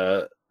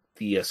the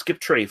Skip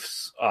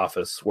Trafe's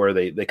office where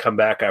they come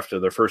back after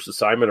their first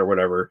assignment or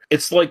whatever.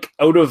 It's like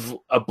out of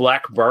a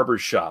black barber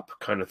shop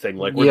kind of thing.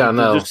 Like, they're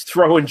just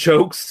throwing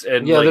jokes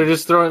and they're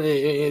just throwing.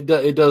 It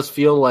does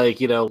feel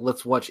like, you know,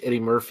 let's watch Eddie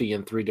Murphy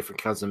in 3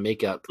 different kinds of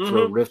makeup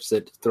throw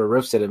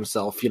riffs at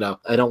himself. You know,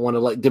 I don't want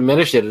to like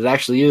diminish it. It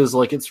actually is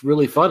like, it's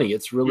really funny.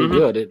 It's really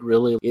good. It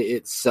really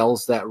it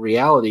sells that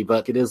reality.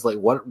 But it is like,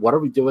 what are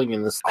we doing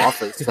in this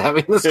office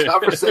having this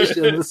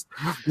conversation?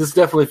 This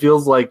definitely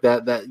feels like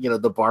that you know,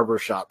 the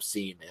barbershop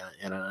scene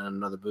in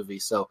another movie.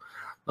 So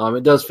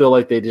it does feel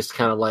like they just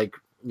kind of like,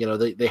 you know,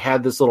 they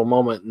had this little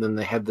moment and then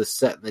they had this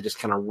set and they just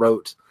kind of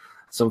wrote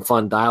some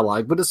fun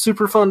dialogue, but it's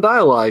super fun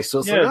dialogue. So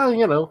it's like, oh,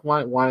 you know,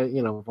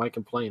 why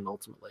complain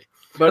ultimately?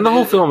 But and the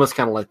whole film is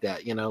kind of like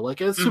that, you know,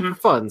 like it's super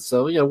fun.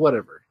 So, you know,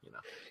 whatever, you know.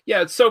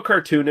 Yeah, it's so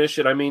cartoonish.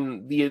 And I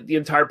mean, the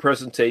entire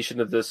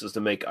presentation of this is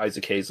to make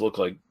Isaac Hayes look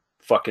like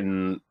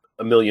fucking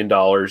 $1 million.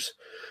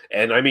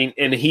 And I mean,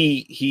 and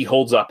he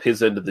holds up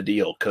his end of the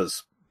deal,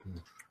 because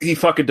he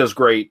fucking does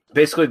great.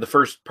 Basically, the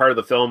first part of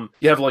the film,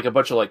 you have like a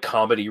bunch of like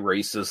comedy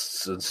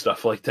racists and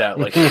stuff like that.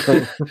 Like,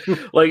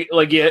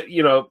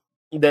 you know,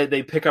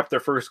 they pick up their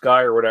first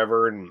guy or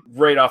whatever, and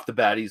right off the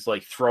bat, he's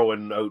like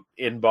throwing out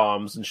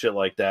N-bombs and shit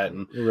like that.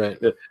 And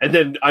and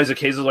then Isaac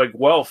Hayes is like,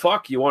 well,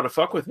 fuck, you want to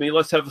fuck with me?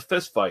 Let's have a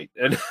fist fight.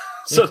 And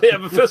so they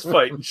have a fist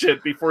fight and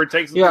shit before it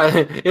takes. Yeah,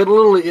 it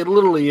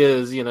literally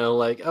is, you know,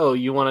 like, oh,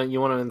 you want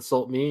to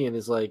insult me? And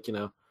it's like, you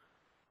know,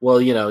 well,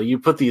 you know, you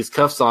put these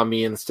cuffs on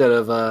me instead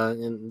of,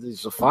 and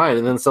it's fine.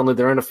 And then suddenly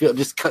they're in a field,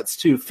 just cuts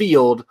to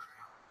field.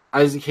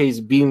 Isaac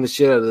Hayes beating the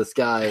shit out of this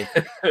guy.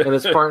 And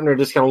his partner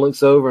just kind of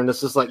looks over and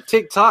it's just like,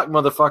 tick-tock,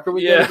 motherfucker,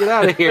 we gotta get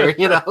out of here.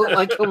 You know,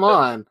 like, come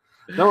on.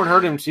 No one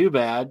hurt him too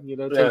bad, you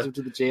know, takes him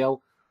to the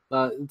jail.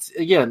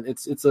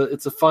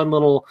 It's a fun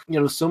little, you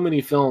know, so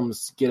many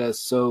films get us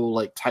so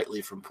like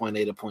tightly from point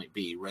A to point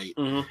B, right?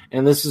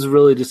 And this is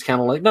really just kind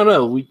of like,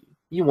 no,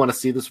 you want to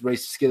see this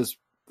racist get his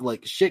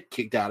like shit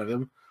kicked out of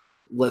him.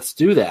 Let's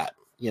do that,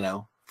 you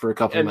know, for a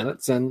couple of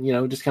minutes and, you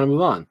know, just kind of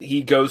move on.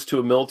 He goes to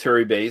a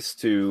military base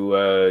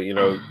to, you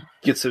know,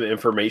 get some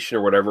information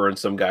or whatever, and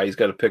some guy he's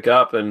got to pick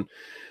up, and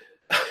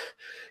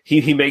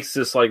he makes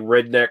this like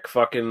redneck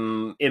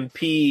fucking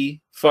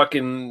MP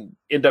fucking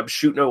end up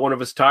shooting out one of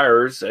his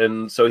tires,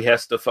 and so he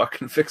has to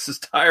fucking fix his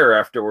tire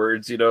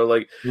afterwards, you know,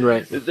 like,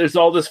 right. There's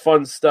all this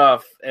fun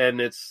stuff,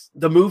 and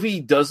the movie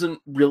doesn't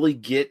really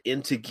get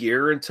into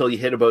gear until you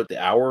hit about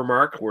the hour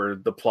mark, where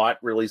the plot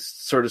really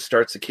sort of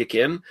starts to kick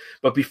in.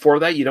 But before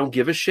that, you don't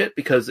give a shit,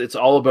 because it's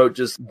all about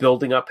just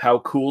building up how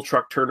cool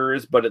Truck Turner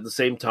is, but at the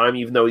same time,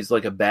 even though he's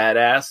like a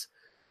badass,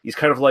 he's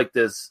kind of like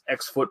this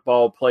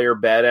ex-football player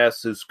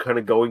badass who's kind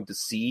of going to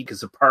seed.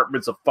 His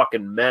apartment's a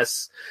fucking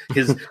mess.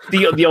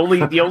 The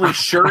only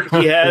shirt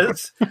he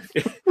has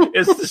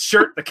is the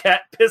shirt the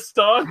cat pissed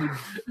on.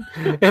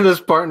 And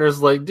his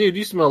partner's like, dude,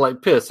 you smell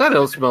like piss. I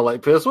don't smell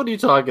like piss. What are you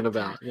talking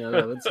about? Yeah,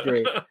 no, that's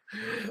great.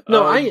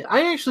 No,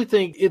 I actually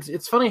think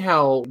it's funny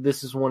how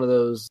this is one of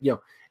those, you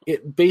know,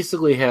 it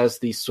basically has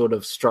the sort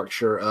of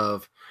structure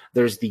of,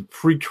 there's the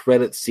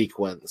pre-credit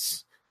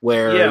sequence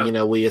where, you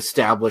know, we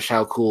establish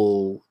how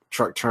cool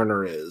Truck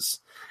Turner is.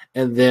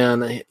 And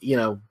then, you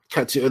know,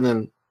 cut to, and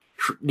then,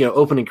 you know,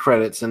 opening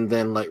credits, and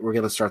then, like, we're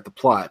going to start the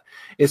plot.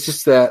 It's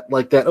just that,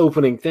 like, that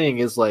opening thing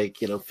is, like,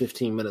 you know,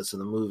 15 minutes of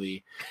the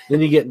movie.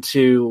 Then you get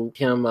to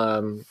him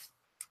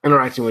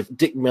interacting with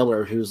Dick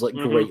Miller, who's, like,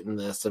 great in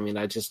this. I mean,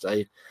 I just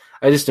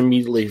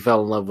immediately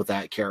fell in love with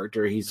that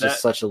character. He's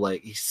just such a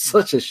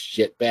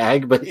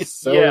shitbag, but he's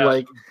so,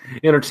 like,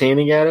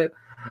 entertaining at it.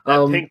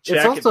 That pink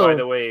jacket, by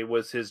the way,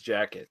 was his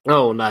jacket.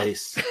 Oh,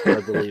 nice.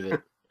 I believe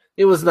it.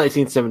 It was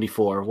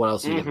 1974. What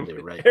else are you gonna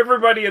do, right?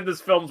 Everybody in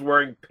this film's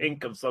wearing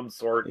pink of some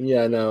sort.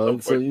 Yeah, no.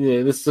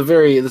 This is a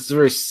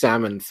very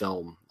salmon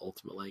film,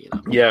 ultimately.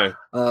 Yeah.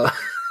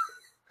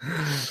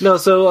 No,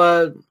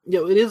 so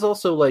it is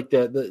also like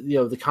that.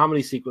 The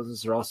comedy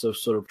sequences are also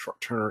sort of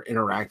Turner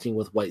interacting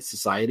with white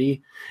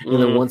society,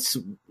 and then once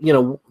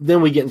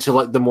then we get into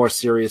like the more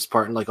serious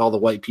part, and like all the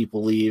white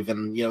people leave,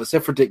 and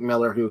except for Dick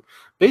Miller, who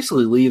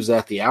basically leaves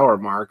at the hour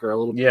mark or a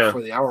little bit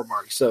before the hour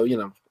mark. So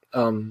you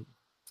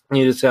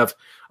just have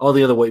all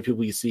the other white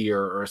people you see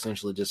are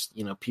essentially just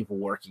people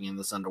working in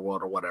this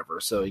underworld or whatever.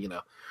 So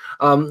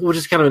which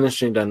is kind of an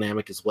interesting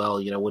dynamic as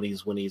well. When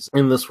he's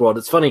in this world,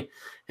 it's funny.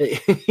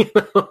 At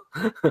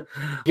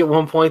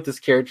one point, this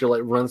character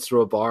like runs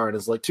through a bar and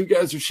is like, 2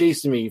 guys are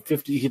chasing me.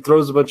 50. He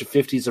throws a bunch of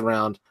 50s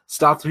around.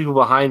 Stop the people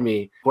behind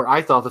me. Where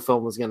I thought the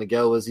film was going to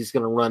go is he's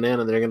going to run in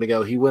and they're going to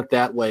go, he went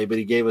that way, but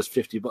he gave us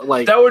 50. But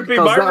like that would be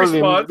my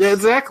response. Yeah,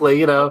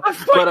 exactly.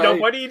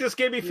 Nobody, you just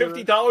gave me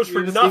 $50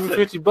 for nothing.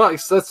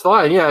 $50. That's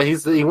fine. Yeah,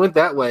 he went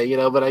that way.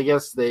 But I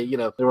guess they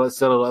they were like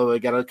settled. Oh, I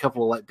got a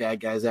couple of like bad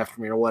guys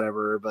after me or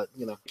whatever. But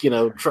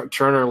Truck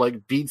Turner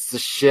like beats the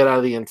shit out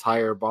of the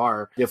entire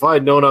bar. If I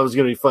had known I was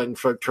going to be fighting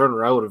Truck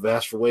Turner, I would have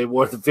asked for way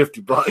more than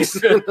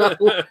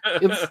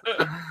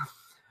 $50.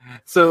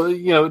 So,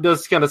 it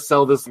does kind of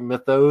sell this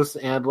mythos,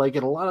 and like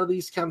in a lot of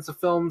these kinds of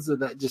films,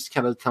 that just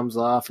kind of comes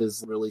off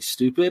as really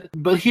stupid.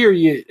 But here,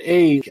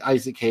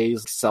 Isaac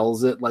Hayes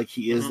sells it like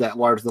he is that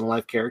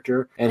larger-than-life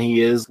character, and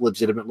he is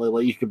legitimately,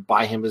 like, you could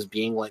buy him as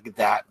being like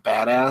that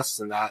badass,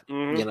 and that,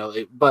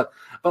 but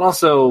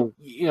also,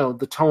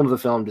 the tone of the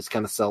film just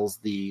kind of sells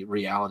the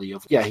reality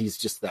of, he's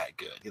just that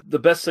good. The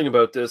best thing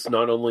about this,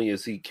 not only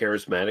is he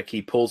charismatic,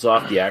 he pulls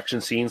off the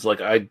action scenes.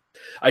 Like, I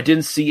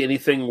didn't see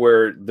anything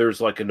where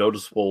there's like a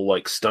noticeable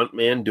like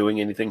stuntman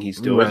doing anything he's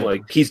doing. Right.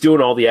 Like he's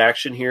doing all the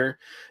action here.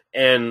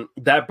 And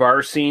that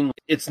bar scene,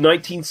 it's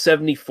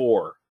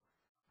 1974.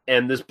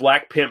 And this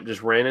black pimp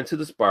just ran into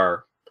this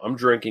bar. I'm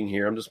drinking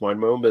here. I'm just minding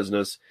my own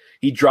business.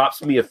 He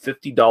drops me a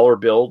 $50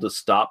 bill to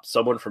stop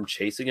someone from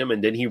chasing him.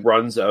 And then he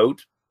runs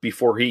out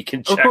before he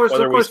can check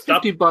whether we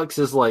stop. $50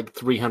 is like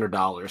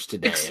 $300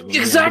 today.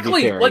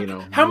 Exactly.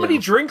 Fair, how many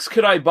drinks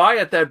could I buy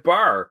at that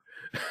bar?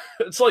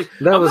 It's like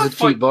that was a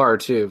cheap bar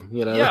too,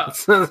 Yeah,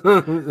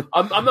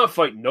 I'm not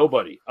fighting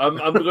nobody. I'm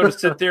going to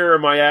sit there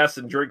on my ass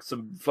and drink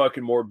some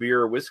fucking more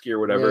beer or whiskey or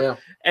whatever. Yeah.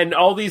 And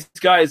all these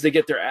guys, they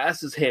get their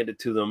asses handed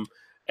to them.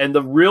 And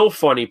the real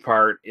funny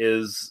part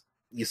is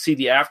you see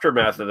the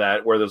aftermath of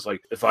that, where there's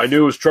like, if I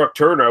knew it was Truck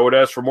Turner, I would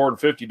ask for more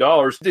than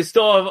 $50. They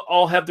still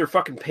all have their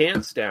fucking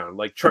pants down.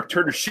 Like Truck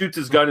Turner shoots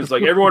his gun and is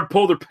like, everyone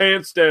pull their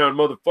pants down,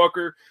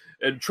 motherfucker.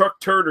 And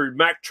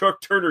Mac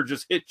Truck Turner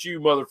just hit you,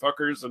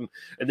 motherfuckers. And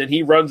then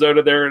he runs out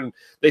of there, and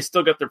they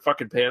still got their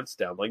fucking pants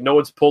down. Like, no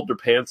one's pulled their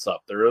pants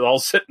up. They're all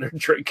sitting there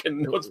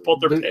drinking. No one's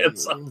pulled their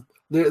pants up.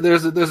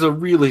 There's a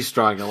really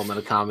strong element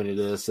of comedy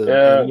to this. And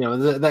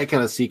that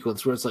kind of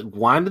sequence where it's like,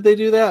 why did they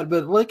do that?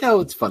 But, like,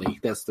 oh, it's funny.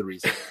 That's the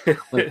reason.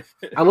 Like,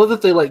 I love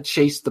that they, like,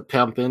 chase the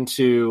pimp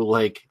into,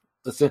 like,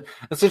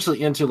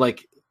 essentially into,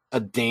 like, a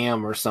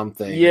dam or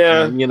something.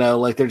 Yeah. And,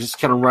 like they're just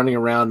kind of running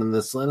around in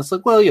this, and it's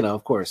like, well,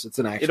 of course it's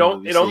an action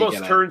movie. It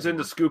almost turns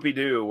into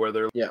Scooby-Doo, where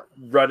they're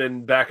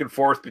running back and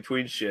forth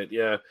between shit.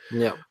 Yeah.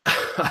 Yeah.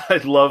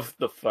 I love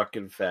the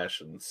fucking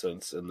fashion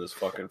sense in this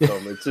fucking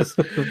film. It's just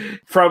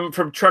from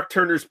Truck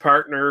Turner's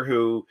partner,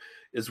 who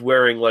is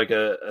wearing like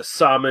a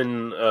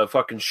salmon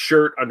fucking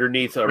shirt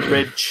underneath a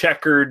red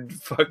checkered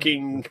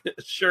fucking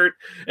shirt,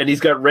 and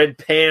he's got red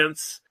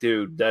pants.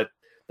 Dude, that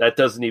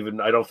doesn't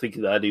even, I don't think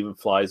that even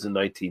flies in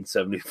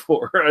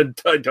 1974.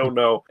 I don't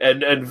know.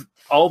 And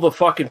all the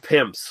fucking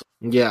pimps.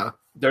 Yeah.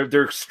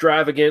 They're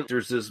extravagant.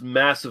 There's this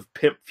massive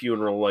pimp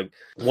funeral. Like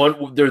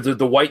there's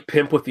the white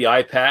pimp with the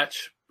eye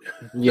patch.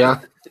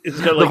 Yeah.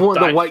 It's got like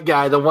the white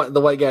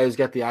guy who's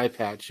got the eye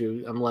patch.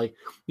 Who I'm like,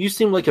 you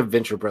seem like a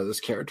Venture Brothers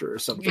character or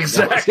something.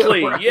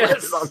 Exactly.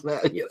 Yes.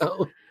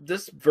 That,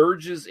 This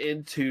verges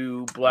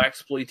into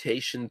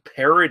blaxploitation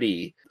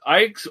parody.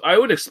 I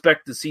would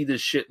expect to see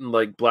this shit in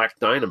like Black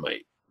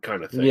Dynamite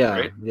kind of thing. Yeah.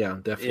 Right? Yeah.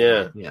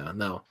 Definitely. Yeah.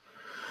 No.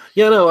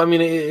 Yeah. No. I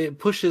mean, it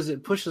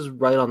pushes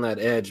right on that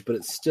edge, but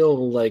it's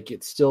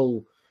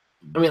still.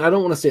 I mean, I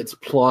don't want to say it's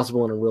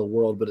plausible in a real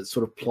world, but it's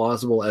sort of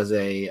plausible as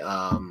a.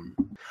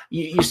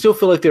 You still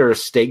feel like there are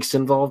stakes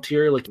involved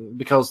here, like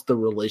because the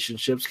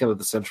relationships, kind of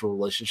the central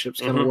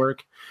relationships, kind of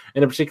work,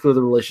 and in particular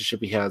the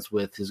relationship he has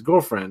with his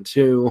girlfriend,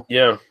 who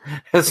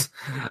has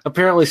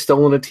apparently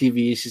stolen a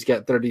TV. She's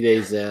got 30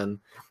 days in,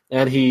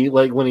 and he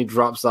when he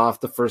drops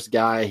off the first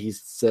guy, he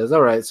says,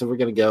 "All right, so we're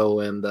gonna go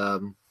and."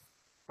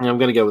 I'm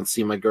going to go and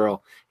see my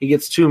girl. He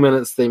gets 2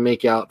 minutes. They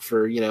make out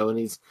for, and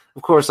he's,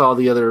 of course, all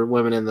the other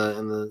women in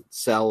the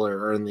cell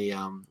or in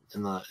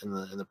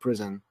the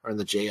prison or in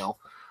the jail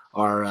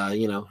are,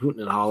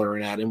 hooting and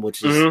hollering at him,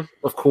 which is,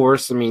 of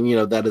course, I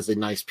mean, that is a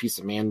nice piece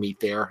of man meat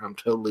there. I'm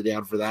totally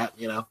down for that,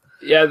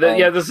 Yeah.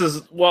 This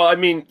is, well, I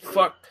mean,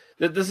 fuck.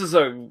 This is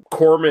a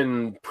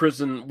Corman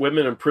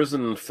women in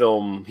prison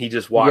film. He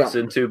just walks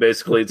into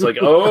basically. It's like,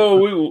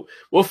 oh,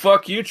 we'll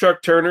fuck you,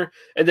 Truck Turner,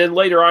 and then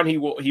later on he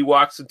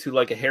walks into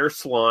like a hair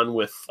salon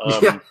with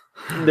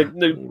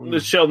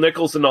Nichelle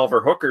Nichols and all of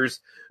her hookers,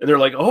 and they're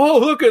like, oh,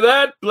 look at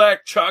that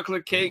black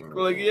chocolate cake,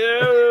 like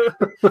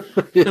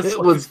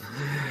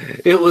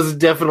It was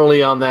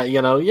definitely on that,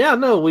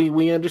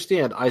 we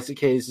understand Isaac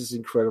Hayes is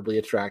incredibly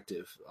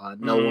attractive.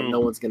 No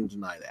one's going to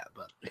deny that,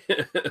 but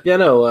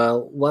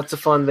lots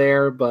of fun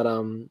there. But I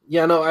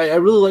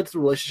really liked the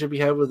relationship he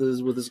had with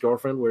his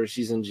girlfriend, where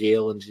she's in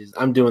jail and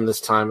I'm doing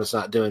this time, it's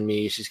not doing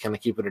me. She's kind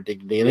of keeping her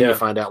dignity, and then you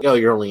find out,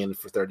 you're only in it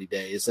for 30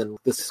 days, and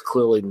this is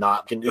clearly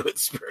not a new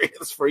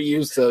experience for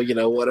you. So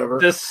whatever.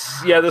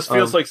 This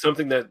feels like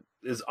something that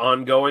is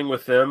ongoing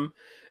with them.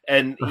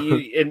 And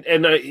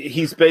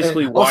he's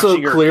basically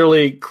watching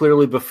also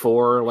clearly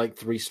before like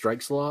 3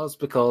 strikes laws,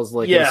 because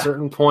at a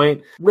certain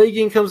point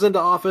Reagan comes into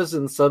office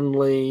and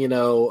suddenly you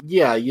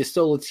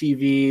stole a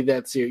TV,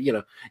 that's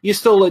your you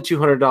stole it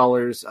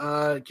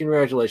 $200,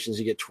 congratulations,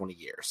 you get 20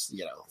 years,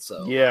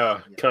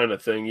 kind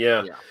of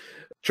thing.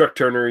 Truck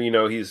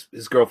Turner, his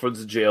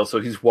girlfriend's in jail,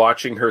 so he's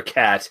watching her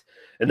cat,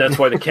 and that's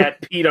why the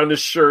cat peed on his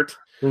shirt.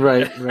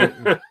 Right.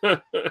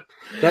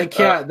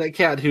 That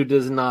cat who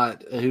does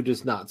not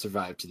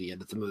survive to the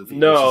end of the movie.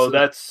 No,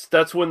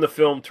 that's when the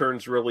film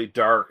turns really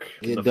dark.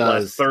 It does.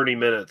 Last 30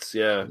 minutes.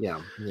 Yeah.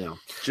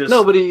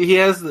 But he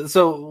has.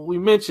 So we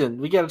mentioned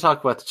we got to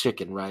talk about the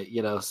chicken, right?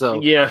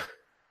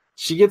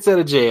 She gets out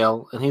of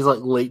jail, and he's like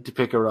late to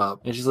pick her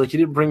up, and she's like, "You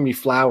didn't bring me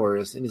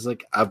flowers," and he's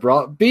like, "I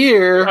brought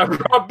beer."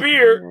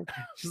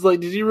 She's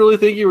like, "Did you really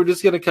think you were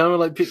just gonna come and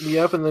like pick me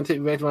up and then take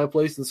me back to my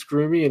place and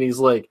screw me?" And he's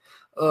like,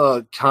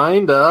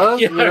 kinda.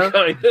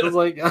 Kinda. It's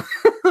like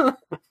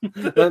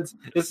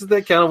isn't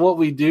that kind of what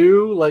we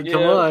do? Like,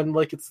 come on,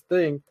 like it's a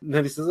thing. And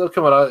then he says, "Oh,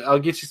 come on, I'll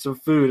get you some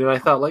food." And I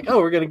thought, like, oh,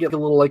 we're gonna get a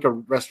little like a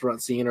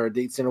restaurant scene or a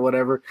date scene or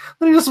whatever.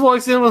 Then he just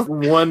walks in with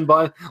one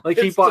bun, like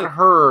he bought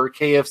her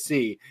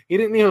KFC. He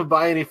didn't even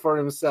buy any for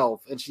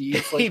himself, and she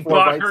eats like 4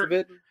 bites of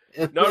it.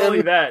 Not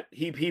only that,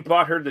 he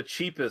bought her the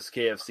cheapest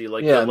KFC,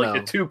 like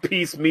the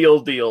 2-piece meal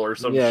deal or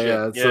some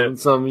shit.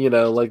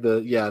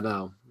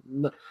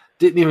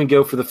 Didn't even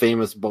go for the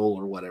famous bowl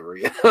or whatever.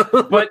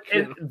 But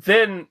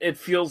then it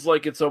feels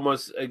like it's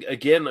almost,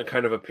 again, a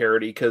kind of a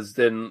parody, because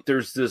then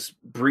there's this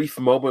brief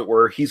moment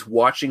where he's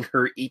watching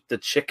her eat the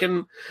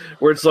chicken,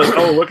 where it's like,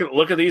 oh,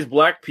 look at these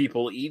black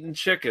people eating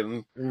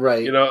chicken.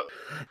 Right.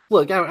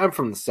 Look, I'm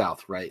from the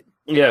South, right?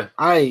 Yeah.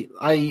 I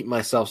eat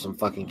myself some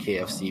fucking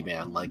KFC,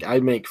 man. Like, I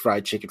make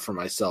fried chicken for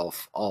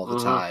myself all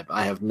the time.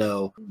 I have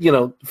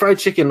fried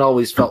chicken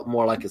always felt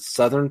more like a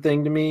Southern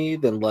thing to me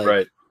than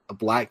like a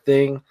black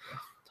thing.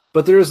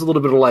 But there is a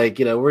little bit of like,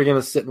 we're going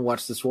to sit and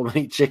watch this woman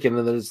eat chicken,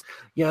 and there's,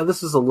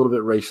 this is a little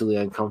bit racially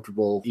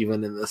uncomfortable,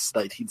 even in this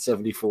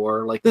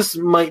 1974. Like, this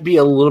might be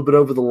a little bit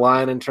over the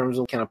line in terms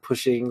of kind of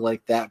pushing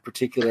like that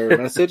particular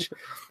message.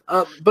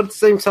 But at the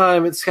same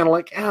time, it's kind of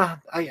like,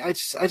 I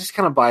just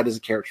kind of buy it as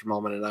a character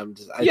moment, and I let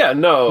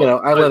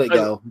it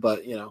go.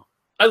 But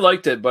I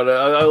liked it, but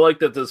I like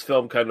that this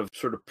film kind of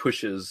sort of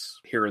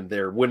pushes here and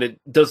there when it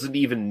doesn't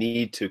even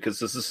need to, because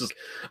this is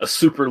a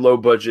super low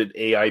budget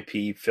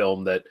AIP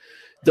film that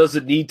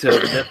doesn't need to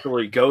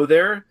necessarily go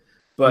there,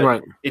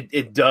 but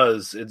it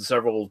does in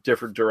several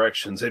different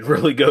directions. It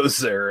really goes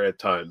there at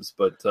times,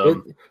 but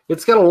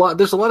it's got a lot.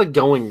 There's a lot of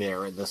going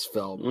there in this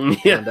film,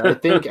 and I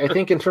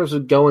think in terms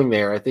of going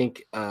there, I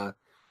think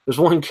there's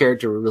one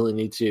character we really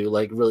need to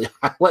like really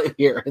highlight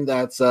here, and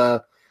that's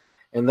our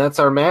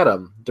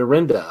madam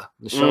Dorinda,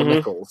 Nichelle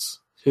Nichols,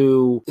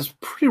 who is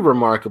pretty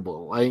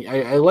remarkable.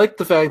 I like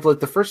the fact, like,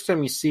 the first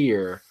time you see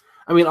her,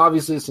 I mean,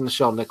 obviously it's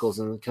Nichelle Nichols,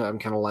 and I'm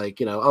kind of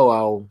like,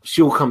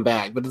 she'll come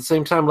back. But at the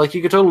same time, like,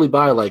 you could totally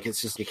buy, like,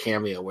 it's just a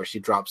cameo where she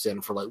drops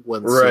in for, like,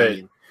 one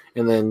scene.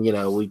 And then,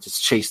 we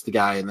just chase the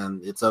guy, and then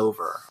it's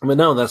over. But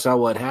no, that's not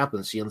what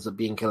happens. She ends up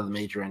being kind of the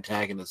major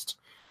antagonist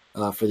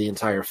for the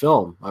entire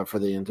film,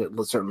 certainly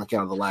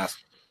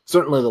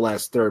the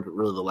last third, but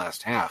really the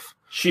last half.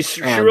 She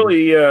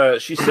really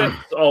she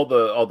sets all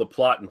the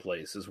plot in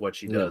place, is what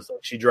she does.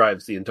 Like, she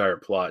drives the entire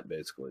plot,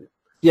 basically.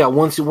 Yeah,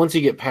 once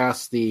you get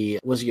past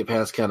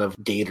kind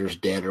of Gator's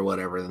dead or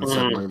whatever, then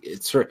suddenly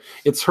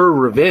it's her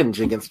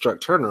revenge against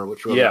Truck Turner,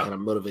 which really kind of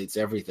motivates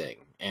everything.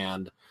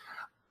 And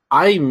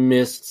I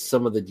missed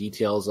some of the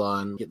details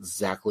on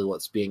exactly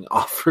what's being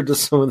offered to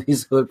some of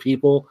these other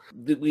people.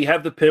 We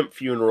have the pimp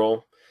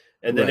funeral,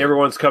 and then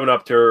everyone's coming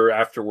up to her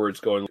afterwards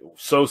going,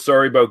 "So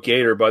sorry about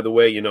Gator, by the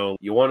way,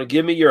 you want to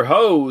give me your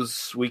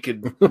hose, we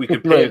could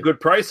pay a good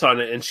price on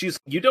it." And she's,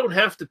 "You don't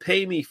have to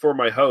pay me for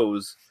my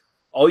hose.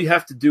 All you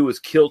have to do is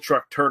kill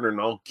Truck Turner,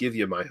 and I'll give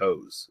you my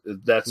hose."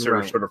 That's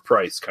her sort of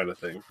price kind of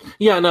thing.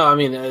 Yeah, no, I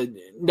mean,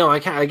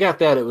 I got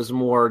that. It was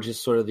more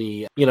just sort of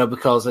the,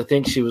 because I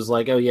think she was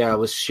like, "Oh yeah, I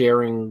was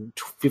sharing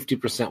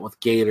 50% with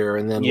Gator,"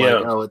 and then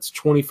like, "Oh, it's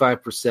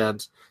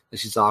 25% that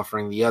she's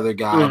offering the other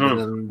guy, Mhm. and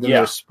then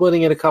they're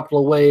splitting it a couple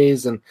of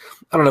ways, and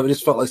I don't know, it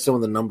just felt like some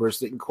of the numbers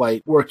didn't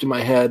quite work in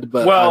my head.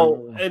 But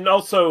and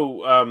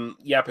also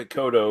Yaphet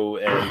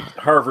Kotto and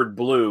Harvard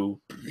Blue,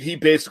 he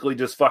basically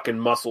just fucking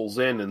muscles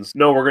in and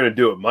no, we're gonna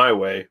do it my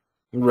way.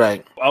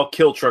 Right. I'll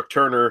kill Truck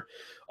Turner.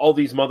 All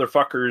these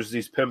motherfuckers,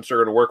 these pimps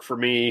are gonna work for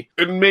me,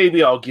 and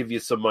maybe I'll give you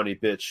some money,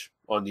 bitch,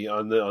 on the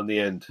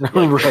end.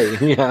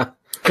 Right, yeah.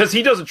 Because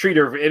he doesn't treat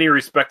her with any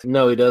respect.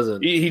 No, he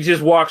doesn't. He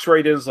just walks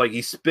right in. It's like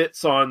he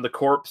spits on the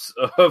corpse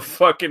of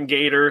fucking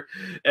Gator,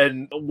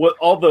 and what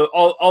all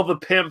the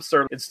pimps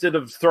are, instead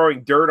of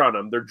throwing dirt on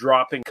him, they're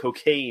dropping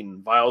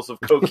vials of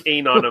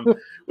cocaine on him,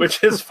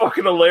 which is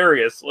fucking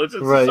hilarious. It's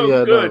just Right, so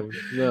yeah, good.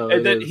 no,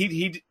 and it then is.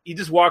 he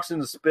just walks in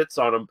and spits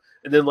on him,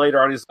 and then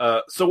later on he's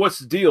so what's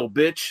the deal,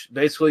 bitch?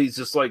 Basically, he's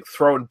just like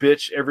throwing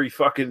bitch every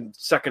fucking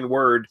second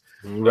word.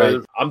 Right.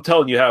 I'm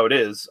telling you how it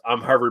is.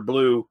 I'm Harvard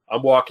Blue.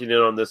 I'm walking in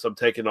on this. I'm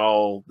taking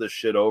all this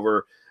shit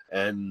over,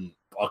 and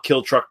I'll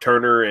kill Truck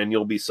Turner, and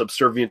you'll be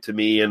subservient to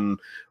me, and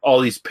all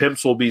these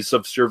pimps will be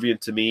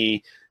subservient to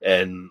me,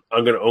 and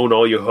I'm gonna own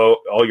all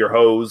your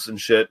hoes and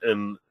shit,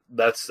 and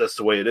that's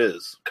the way it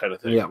is, kind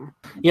of thing.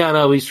 Yeah.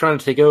 No, he's trying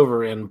to take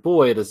over, and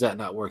boy, does that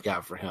not work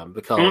out for him,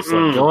 because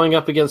like, going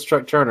up against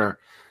Truck Turner,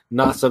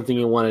 not something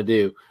you want to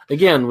do.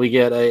 Again, we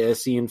get a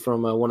scene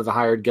from one of the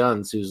hired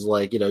guns who's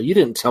like, you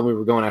didn't tell me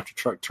we're going after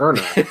Truck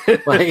Turner.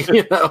 Like,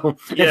 it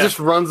just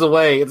runs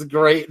away. It's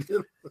great.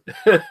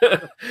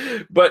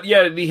 But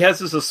yeah, he has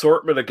this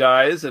assortment of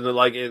guys, and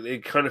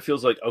it kind of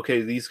feels like,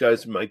 okay, these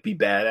guys might be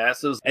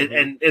badasses,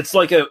 and it's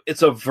like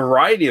it's a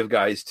variety of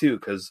guys too,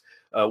 because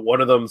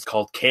one of them's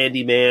called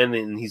Candyman,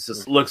 and he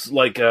just looks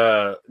like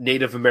a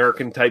Native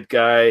American type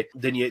guy.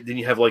 Then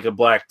you have like a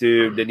black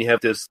dude. Then you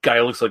have this guy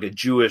who looks like a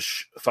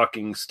Jewish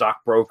fucking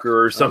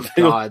stockbroker or something.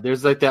 Oh God,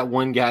 there's like that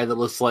one guy that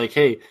looks like,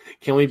 hey,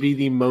 can we be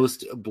the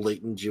most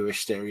blatant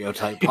Jewish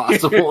stereotype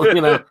possible?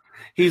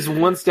 He's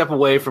one step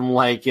away from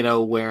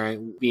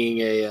being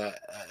a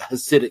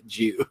Hasidic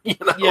Jew.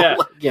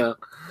 Yeah.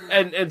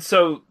 And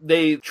so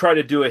they try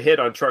to do a hit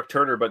on Truck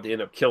Turner, but they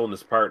end up killing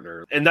his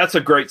partner. And that's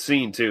a great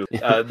scene, too.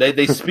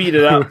 They speed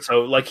it up.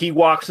 So, like, he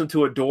walks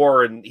into a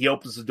door, and he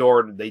opens the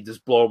door, and they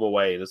just blow him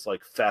away. And it's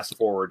like fast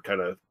forward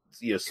kind of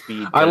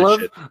speed. I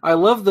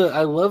love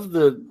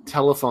the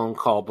telephone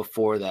call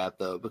before that,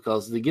 though,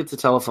 because they get the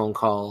telephone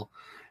call,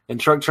 and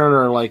Truck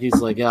Turner,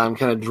 he's like, yeah, I'm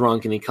kind of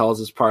drunk, and he calls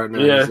his partner,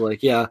 and he's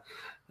like, yeah,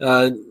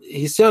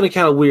 he's sounding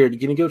kind of weird.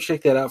 Can you go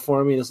check that out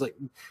for me? And it's like,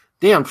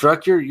 damn,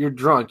 Truck, you're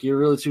drunk. You're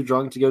really too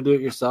drunk to go do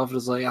it yourself. And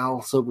it's like,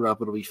 I'll sober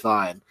up. It'll be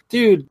fine.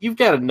 Dude, you've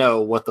got to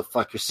know what the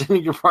fuck you're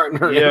sending your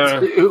partner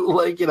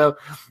into.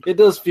 It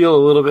does feel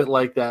a little bit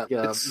like that.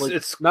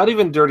 It's not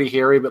even Dirty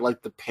Harry, but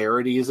like the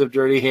parodies of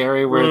Dirty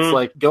Harry, where it's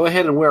like, go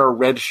ahead and wear a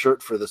red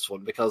shirt for this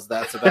one, because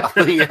that's about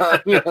it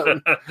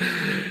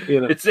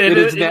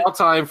is now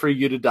time for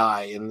you to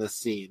die in this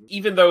scene.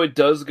 Even though it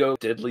does go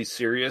deadly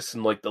serious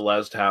in like the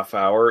last half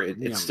hour,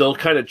 it still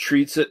kind of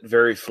treats it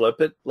very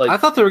flippant. Like, I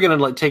thought they were going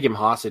to take him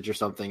hostage or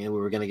something, and we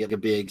were going to get a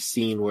big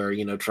scene where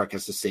Truck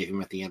has to save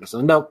him at the end or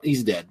something. Nope,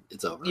 he's dead.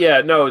 It's over.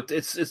 Yeah, no,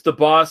 it's the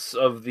boss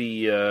of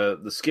the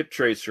Skip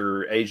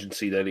Tracer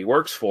agency that he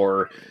works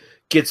for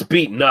gets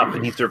beaten up,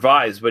 and he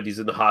survives, but he's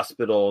in the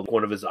hospital.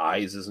 One of his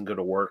eyes isn't going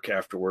to work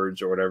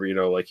afterwards or whatever.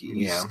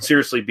 He's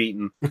seriously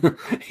beaten.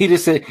 He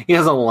has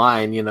a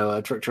line.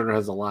 Truck Turner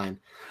has a line.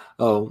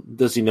 Oh,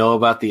 does he know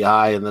about the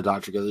eye? And the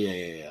doctor goes,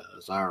 yeah.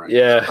 It's all right.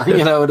 Yeah.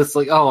 And it's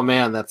like, oh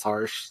man, that's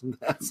harsh.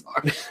 That's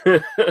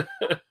harsh.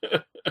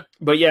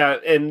 But yeah,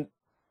 and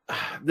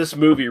this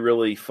movie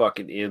really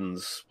fucking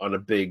ends on a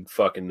big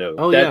fucking note.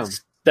 Oh,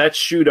 that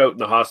shootout in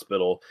the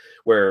hospital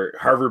where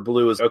Harvard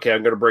Blue is, okay,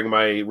 I'm going to bring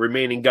my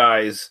remaining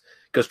guys,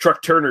 because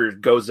Truck Turner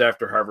goes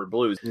after Harvard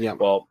Blue. Yeah.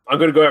 Well, I'm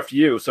going to go after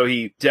you. So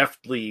he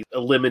deftly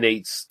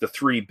eliminates the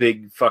three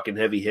big fucking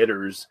heavy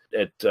hitters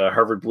at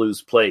Harvard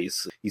Blue's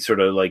place. He sort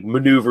of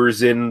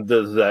maneuvers in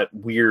that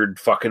weird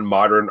fucking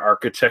modern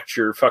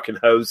architecture fucking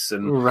house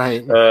and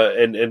right.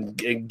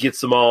 And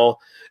gets them all.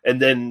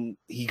 And then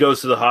he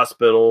goes to the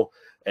hospital,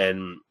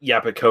 and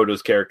Yaphet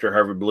Kotto's character,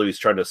 Harvard Blue, is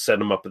trying to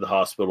set him up at the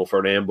hospital for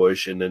an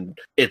ambush, and then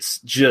it's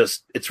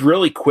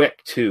really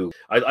quick too.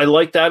 I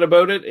like that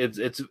about it.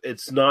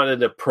 It's not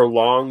in a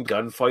prolonged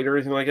gunfight or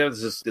anything like that.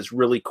 It's just this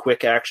really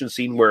quick action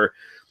scene where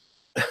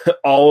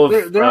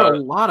there are a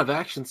lot of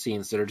action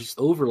scenes that are just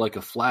over like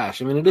a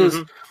flash. I mean, it is,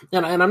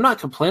 and I'm not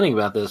complaining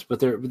about this, but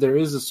there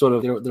is a sort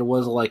of there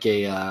was like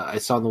I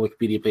saw on the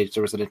Wikipedia page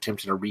there was an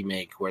attempt at a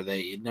remake where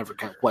it never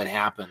quite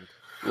happened.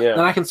 Yeah.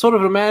 And I can sort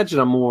of imagine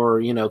a more,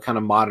 kind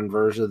of modern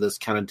version of this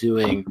kind of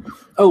doing,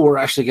 we're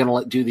actually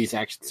going to do these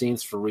action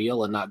scenes for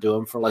real and not do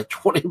them for like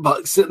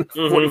 $20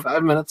 in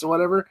 45 minutes or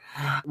whatever,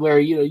 where,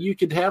 you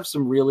could have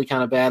some really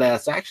kind of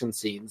badass action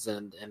scenes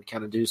and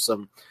kind of do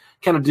some,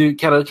 kind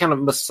of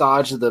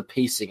massage the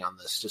pacing on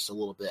this just a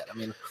little bit. I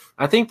mean,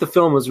 I think the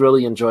film was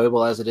really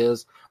enjoyable as it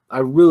is. I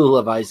really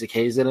love Isaac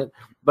Hayes in it,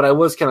 but I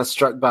was kind of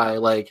struck by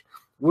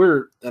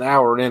we're an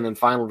hour in and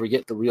finally we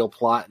get the real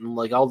plot, and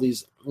all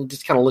these,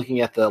 just kind of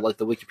looking at the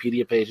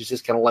Wikipedia page, it's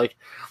just kind of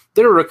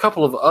there are a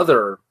couple of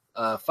other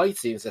fight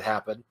scenes that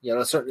happen. You know,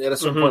 at a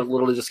certain point,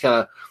 literally just kind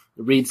of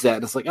reads that,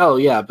 and it's like, oh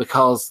yeah,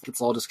 because it's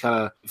all just kind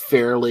of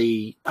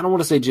fairly, I don't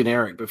want to say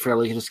generic, but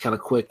fairly just kind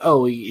of quick.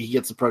 Oh, he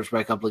gets approached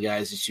by a couple of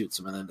guys, he shoots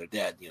them, and then they're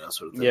dead. You know,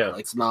 sort of thing. Yeah.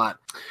 Like,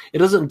 it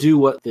doesn't do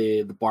what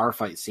the bar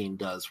fight scene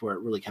does, where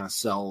it really kind of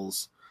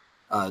sells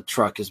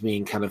Truck as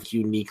being kind of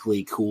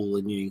uniquely cool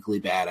and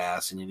uniquely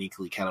badass and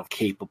uniquely kind of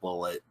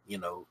capable at, you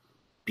know,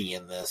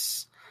 being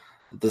this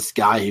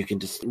guy who can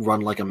just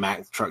run like a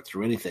Mack truck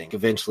through anything.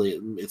 Eventually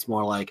it's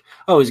more like,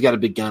 oh, he's got a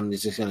big gun and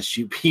he's just going to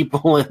shoot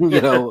people and,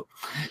 you know,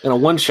 in a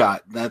one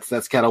shot.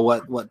 That's kind of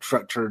what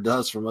Truck Turner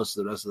does for most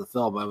of the rest of the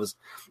film. I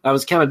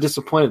was kind of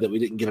disappointed that we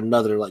didn't get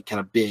another like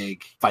kind of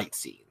big fight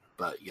scene,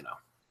 but you know.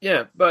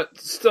 Yeah, but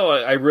still,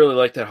 I really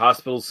like that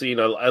hospital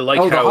scene. I like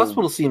how the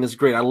hospital scene is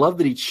great. I love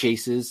that he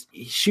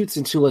shoots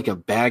into like a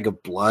bag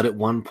of blood at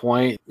one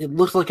point. It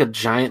looks like a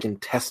giant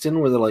intestine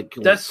where they're like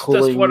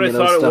pulling what I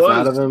thought stuff it was.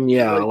 out of him.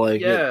 Yeah,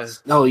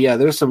 oh yeah,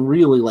 there's some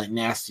really like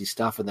nasty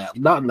stuff in that.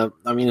 Not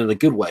in a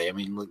good way. I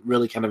mean, like,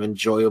 really kind of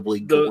enjoyably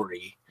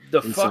gory.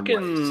 The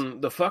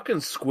fucking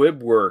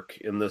squib work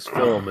in this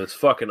film is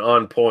fucking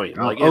on point.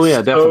 Like, it's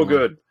so definitely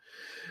good.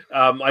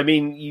 I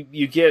mean,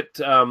 you get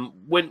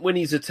when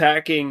he's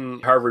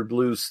attacking Harvard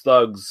Blues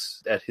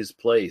thugs at his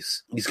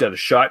place, he's got a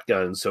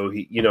shotgun, so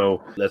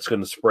that's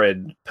going to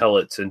spread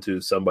pellets into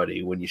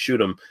somebody when you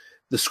shoot him.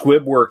 The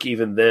squib work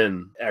even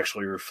then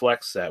actually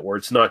reflects that, where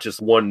it's not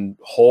just one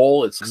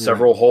hole, it's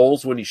several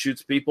holes when he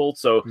shoots people.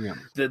 So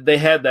they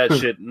had that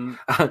shit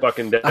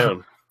fucking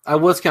down. I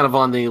was kind of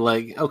on the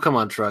like, oh, come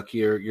on, Truck,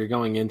 you're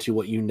going into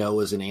what you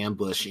know is an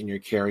ambush, and you're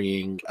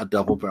carrying a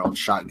double-barreled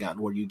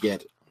shotgun where you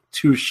get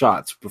 2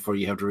 shots before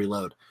you have to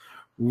reload.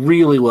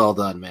 Really well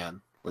done,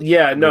 man. Like,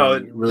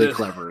 really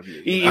clever.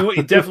 He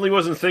definitely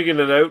wasn't thinking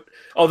it out.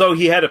 Although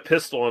he had a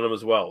pistol on him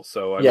as well,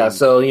 so I mean,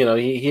 so you know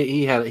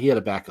he had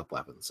a backup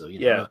weapon. So he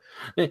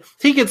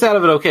gets out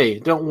of it okay.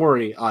 Don't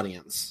worry,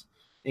 audience.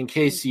 In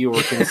case you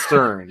were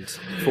concerned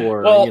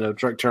for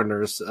Truck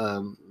Turner's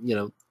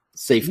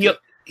safety.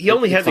 He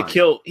only had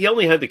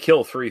to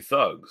kill 3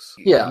 thugs.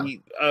 Yeah.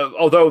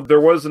 Although there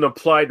was an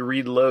applied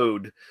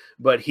reload,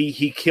 but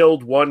he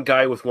killed one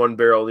guy with 1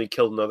 barrel, and he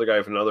killed another guy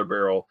with another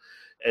barrel,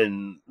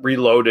 and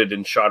reloaded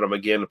and shot him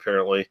again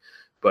apparently.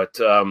 But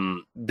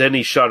then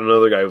he shot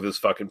another guy with his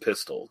fucking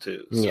pistol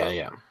too. So,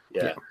 yeah.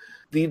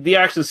 The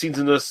action scenes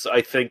in this,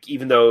 I think,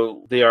 even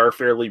though they are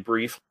fairly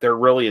brief, they're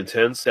really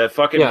intense. That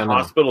fucking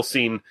hospital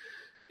scene.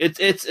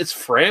 It's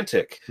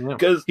frantic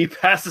because he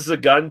passes a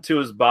gun to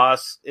his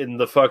boss in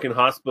the fucking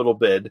hospital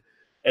bed,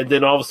 and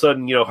then all of a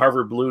sudden,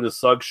 Harvard Blue and his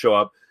thugs show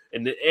up,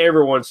 and then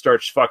everyone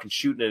starts fucking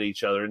shooting at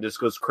each other and just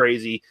goes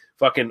crazy.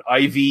 Fucking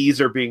IVs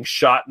are being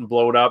shot and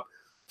blown up.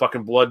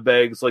 Fucking blood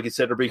bags, like you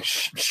said, are being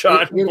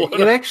shot.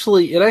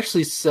 It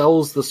actually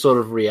sells the sort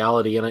of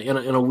reality in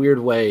a weird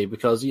way,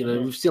 because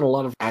we've seen a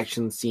lot of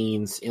action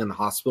scenes in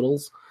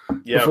hospitals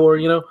before.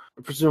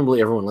 Presumably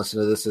everyone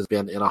listening to this has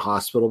been in a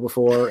hospital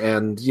before,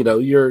 and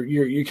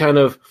you're kind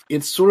of,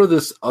 it's sort of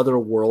this other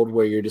world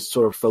where you're just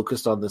sort of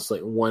focused on this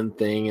like one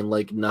thing, and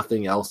like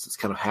nothing else that's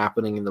kind of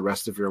happening in the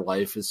rest of your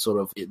life is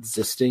sort of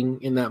existing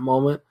in that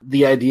moment.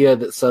 The idea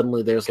that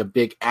suddenly there's a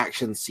big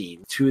action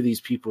scene, 2 of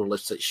these people are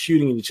like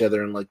shooting at each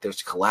other, and like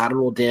there's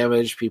collateral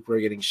damage, people are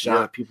getting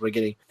shot, people are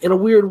getting, in a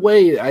weird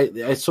way,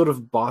 I sort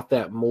of bought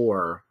that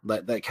more,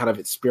 that kind of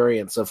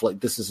experience of like,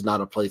 this is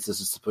not a place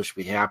this is supposed to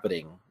be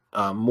happening.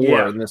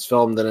 More in this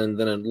film than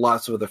in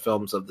lots of other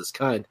films of this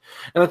kind,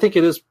 and I think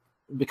it is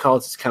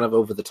because it's kind of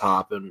over the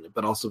top,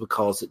 but also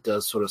because it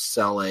does sort of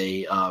sell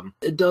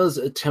it does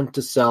attempt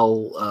to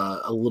sell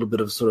a little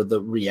bit of sort of the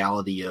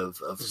reality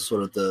of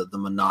sort of the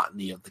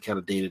monotony of the kind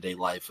of day-to-day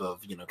life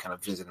of kind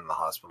of visiting the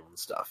hospital and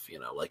stuff.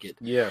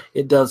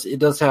 It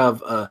does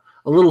have a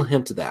little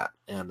hint of that.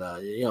 And,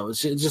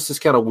 it's just this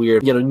kind of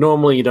weird,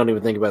 normally you don't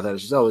even think about that.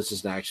 It's just, it's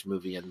just an action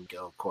movie. And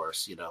go, of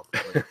course,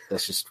 like,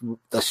 that's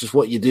just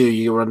what you do.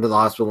 You run to the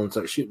hospital and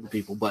start shooting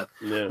people. But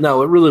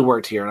no, it really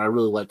worked here. And I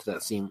really liked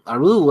that scene. I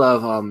really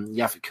love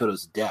Yaphet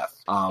Kotto's death.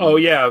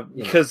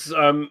 Because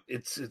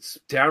it's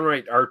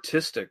downright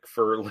artistic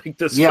for like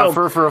this film. Yeah,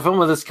 for a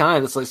film of this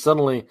kind, it's like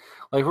suddenly,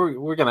 like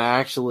we're going to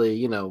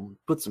actually,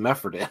 put some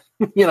effort in.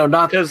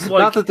 Not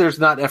that there's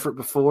not effort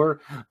before,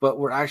 but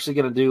we're actually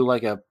going to do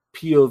like a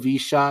POV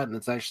shot, and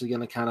it's actually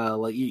going to kind of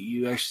like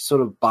you actually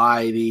sort of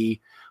buy the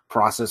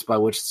process by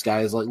which this guy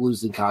is like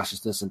losing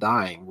consciousness and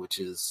dying, which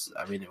is,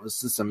 I mean, it was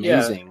just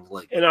amazing.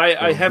 And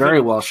I haven't, very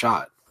well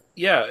shot.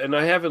 Yeah, and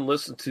I haven't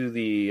listened to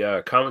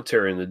the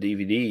commentary in the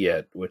DVD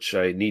yet, which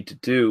I need to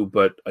do,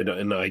 but I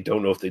don't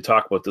know if they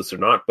talk about this or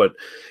not, but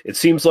it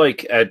seems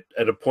like at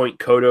a point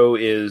Kotto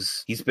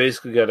he's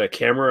basically got a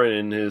camera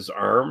in his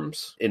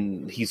arms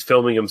and he's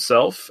filming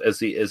himself as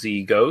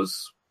he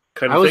goes.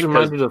 I was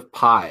reminded of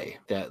Pi,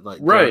 that like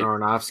Darren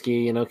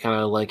Aronofsky,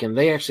 kind of like, and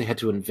they actually had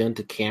to invent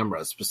a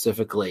camera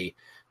specifically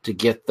to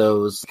get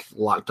those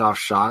locked off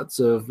shots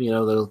of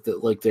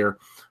like their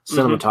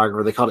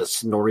cinematographer. They called it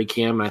Snorri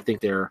Cam, and I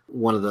think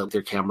one of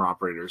their camera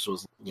operators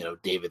was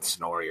David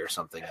Snorri or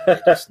something. And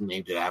they just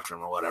named it after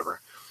him or whatever.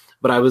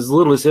 But I was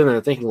literally sitting there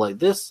thinking, like,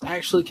 this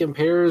actually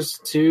compares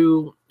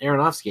to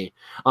Aronofsky.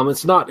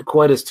 It's not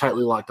quite as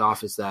tightly locked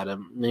off as that.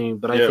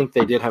 But I think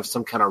they did have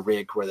some kind of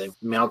rig where they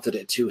mounted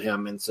it to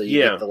him, and so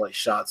you get the like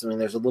shots. I mean,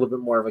 there's a little bit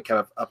more of a kind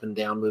of up and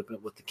down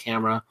movement with the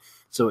camera,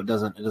 so it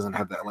doesn't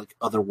have that like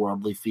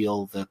otherworldly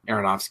feel that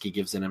Aronofsky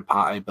gives in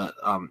Pi. But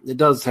it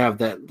does have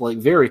that like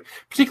very,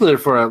 particularly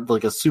for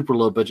a super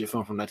low budget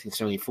film from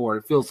 1974.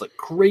 It feels like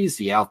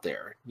crazy out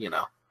there, you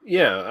know.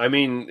 Yeah, I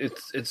mean,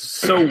 it's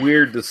so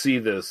weird to see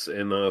this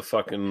in a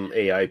fucking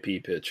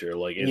AIP picture.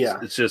 Like,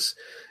 it's just,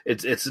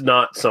 it's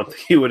not something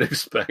you would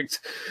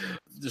expect.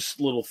 Just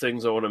little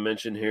things I want to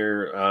mention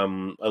here.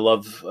 I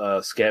love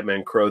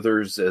Scatman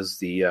Crothers as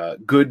the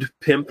good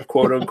pimp,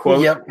 quote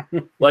unquote. Yep.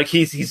 Like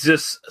he's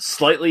just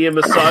slightly a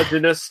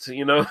misogynist,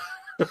 you know.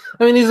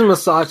 I mean, he's a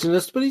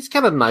misogynist, but he's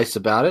kind of nice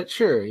about it.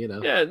 Sure, you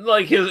know. Yeah,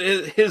 like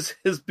his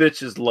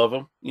bitches love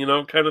him, you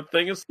know, kind of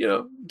thing. Is, you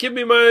know, give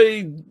me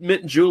my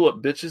mint julep,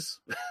 bitches,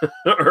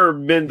 or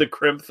mint the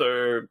crimp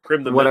or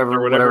crim the whatever, mint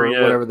or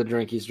whatever, whatever the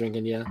drink he's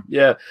drinking. Yeah,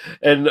 yeah.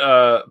 And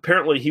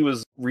apparently he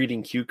was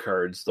reading cue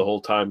cards the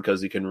whole time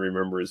because he can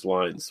remember his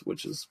lines,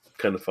 which is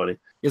kind of funny.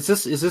 Is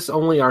this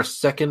only our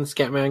second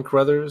Scatman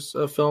Crothers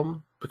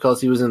film? Because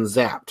he was in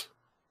Zapped.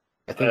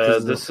 I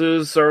think this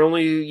is our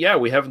only. Yeah,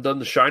 we haven't done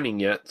The Shining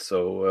yet,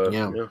 so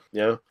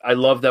yeah. I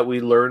love that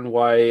we learn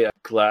why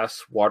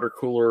glass water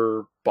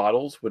cooler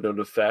bottles went out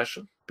of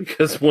fashion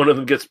because one of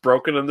them gets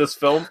broken in this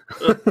film.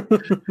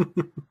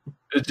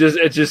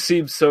 It just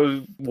seems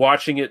so.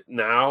 Watching it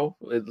now,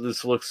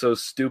 this looks so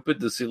stupid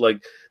to see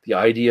like the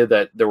idea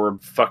that there were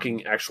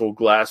fucking actual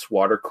glass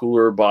water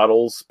cooler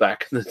bottles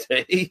back in the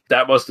day.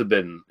 That must have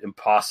been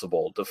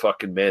impossible to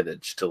fucking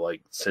manage to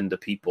like send to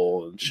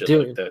people and shit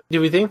like that. Do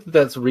we think that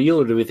that's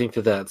real, or do we think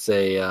that that's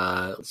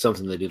a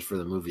something they did for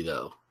the movie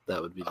though?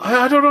 That would be.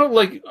 I don't know.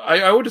 Like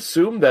I would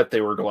assume that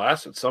they were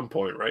glass at some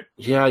point, right?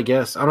 Yeah, I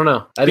guess. I don't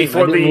know. I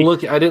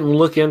didn't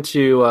look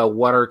into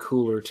water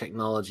cooler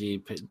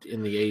technology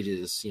in the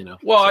 80s. You know.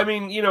 Well, so. I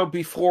mean, you know,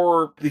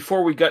 before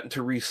we got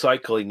into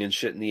recycling and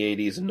shit in the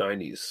 80s and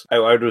 90s, I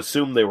would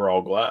assume they were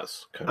all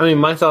glass. I mean,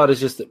 my thought is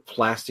just that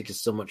plastic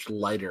is so much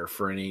lighter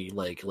for any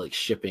like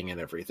shipping and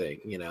everything.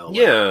 You know.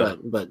 Yeah.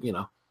 But you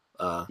know.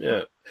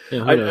 Yeah.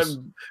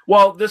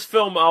 Well, this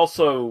film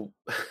also,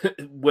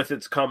 with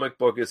its comic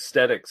book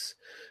aesthetics,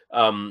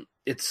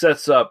 it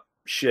sets up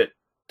shit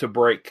to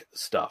break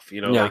stuff.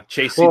 You know, like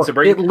chase scenes to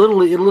break. It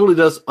literally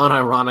does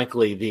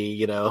unironically the,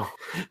 you know,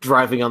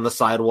 driving on the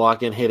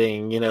sidewalk and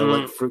hitting, you know,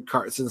 like fruit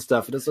carts and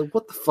stuff. And it's like,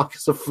 what the fuck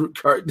is a fruit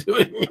cart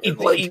doing in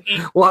like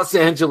Los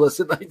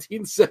Angeles in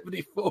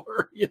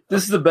 1974? You know?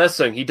 This is the best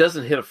thing. He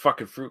doesn't hit a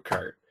fucking fruit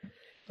cart.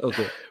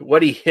 Okay.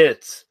 What he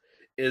hits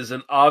is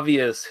an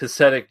obvious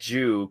Hasidic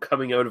Jew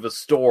coming out of a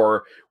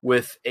store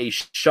with a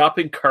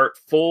shopping cart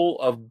full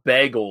of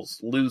bagels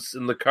loose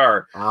in the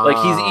car. Like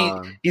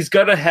he's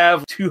got to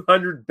have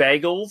 200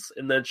 bagels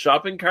in that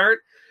shopping cart,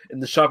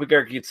 and the shopping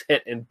cart gets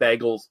hit and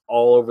bagels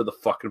all over the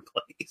fucking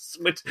place.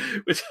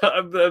 Which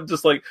I'm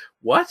just like,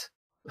 what?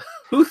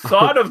 Who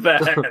thought of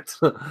that?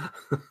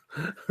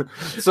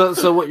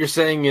 So what you're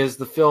saying is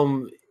the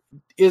film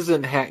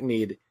isn't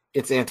hackneyed.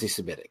 It's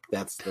anti-Semitic.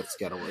 That's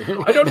gotta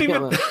work. I don't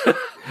even.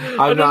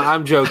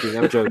 I'm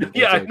joking.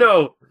 Yeah, I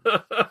know.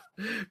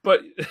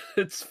 But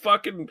it's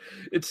fucking.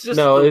 It's just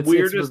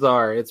weirdest.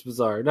 It's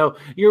bizarre. No,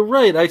 you're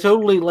right. I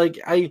totally like.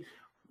 I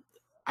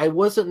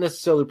wasn't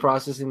necessarily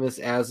processing this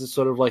as a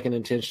sort of like an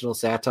intentional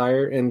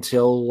satire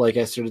until like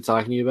I started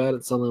talking to you about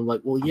it. So I'm like,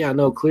 well, yeah,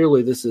 no,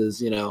 clearly this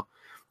is, you know.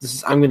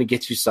 I'm going to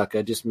get you,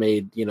 sucker. Just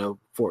made,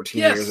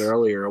 14 years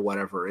earlier or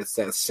whatever. It's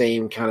that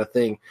same kind of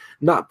thing.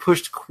 Not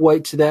pushed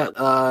quite to that,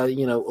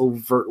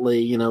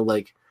 overtly,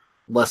 like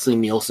Leslie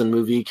Nielsen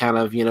movie kind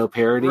of,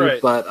 parody.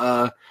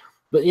 Right.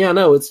 But yeah,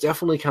 no, it's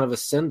definitely kind of a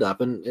send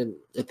up. And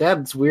at that,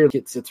 it's weird.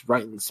 It's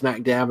right in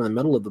smack dab in the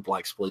middle of the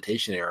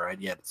blaxploitation era.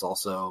 And yet it's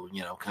also,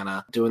 kind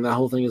of doing that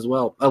whole thing as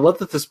well. I love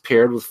that this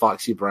paired with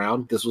Foxy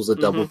Brown. This was a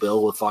double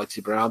bill with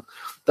Foxy Brown.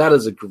 That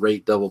is a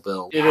great double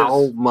bill.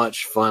 How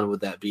much fun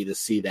would that be to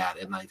see that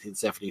in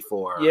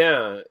 1974?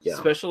 Yeah.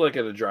 Especially like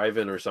at a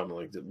drive-in or something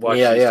like that. Watch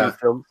these two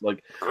films.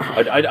 Like,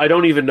 I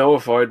don't even know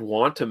if I'd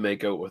want to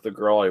make out with the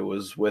girl I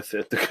was with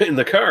in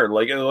the car.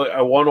 Like,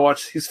 I want to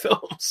watch these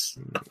films.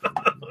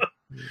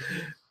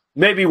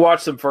 Maybe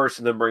watch them first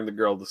and then bring the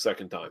girl the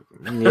second time.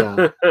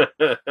 Yeah.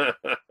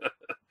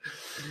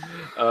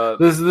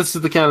 This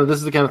is the kind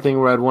of thing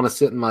where I'd want to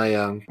sit in my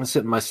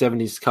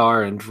 70s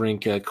car and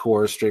drink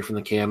Coors straight from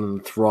the can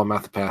and throw them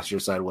out the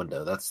passenger side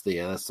window. That's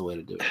the way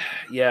to do it.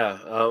 Yeah.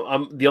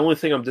 The only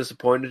thing I'm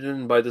disappointed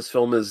in by this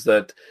film is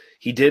that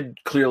he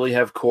did clearly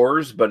have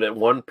Coors, but at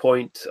one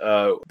point,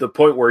 the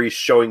point where he's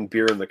showing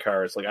beer in the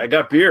car, it's like, I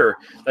got beer.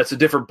 That's a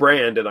different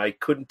brand, and I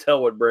couldn't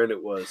tell what brand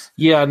it was.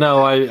 Yeah,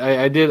 no,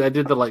 I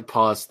did the like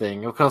pause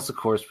thing. Of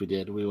course we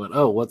did. We went,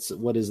 oh,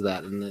 what is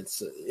that? And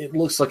it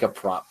looks like a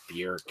prop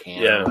beer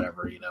can or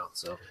whatever,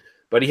 So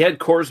But he had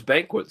Coors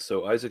Banquet,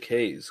 so Isaac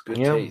Hayes, good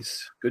Yeah.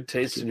 taste. Good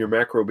taste in your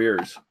macro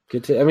beers.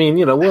 I mean,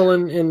 you know, well,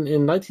 in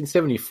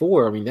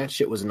 1974, I mean, that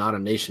shit was not a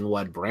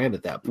nationwide brand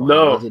at that point.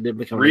 No, it didn't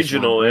become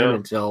regional, a nationwide yeah. brand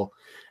until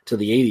to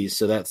the 80s.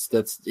 So that's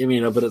I mean,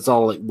 you know, but it's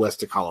all like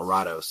west of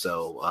Colorado.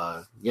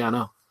 So yeah,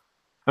 no.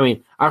 I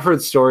mean, I've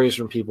heard stories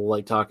from people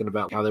like talking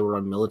about how they were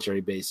on military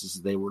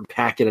bases. They were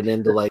packing it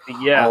into like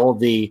all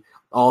the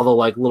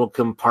like little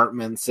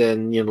compartments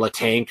and, you know, like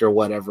tank or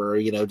whatever,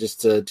 you know,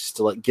 just to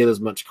like get as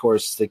much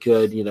Coors as they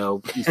could, you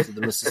know, east of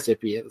the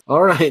Mississippi.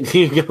 All right,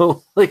 here you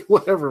go, like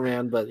whatever,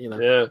 man. But you know,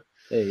 Yeah.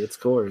 hey, it's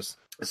Coors.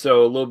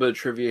 So a little bit of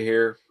trivia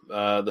here.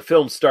 The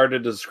film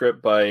started as a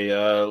script by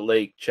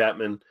Lake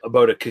Chapman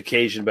about a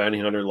Caucasian bounty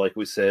hunter, like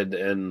we said,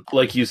 and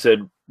like you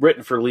said,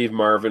 written for Lee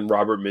Marvin,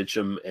 Robert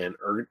Mitchum, and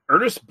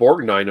Ernest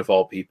Borgnine, of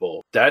all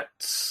people.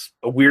 That's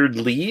a weird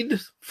lead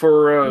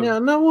for. Yeah,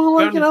 no, well,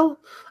 like, you know,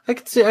 I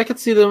could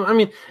see them. I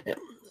mean,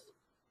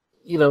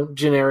 you know,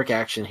 generic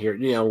action here,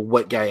 you know,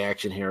 wet guy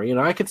action here. You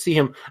know, I could see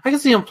him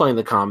playing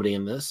the comedy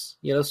in this.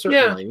 You know,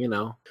 certainly. You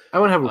know, I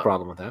wouldn't have a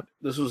problem with that.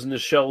 This was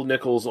Nichelle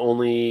Nichols'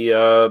 only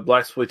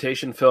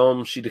blaxploitation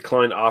film. She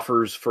declined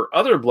offers for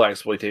other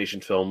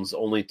blaxploitation films,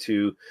 only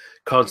to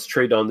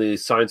concentrate on the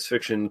science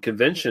fiction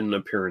convention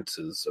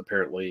appearances,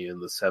 apparently in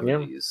the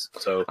 70s.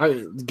 So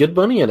good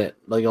money in it,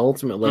 like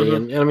ultimately. Mhm.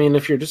 And I mean,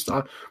 if you're just,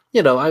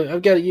 you know,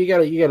 you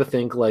got to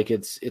think like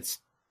it's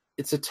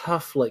a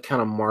tough like kind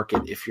of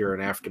market if you're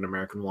an African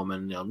American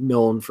woman, you know,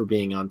 known for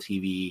being on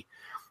TV,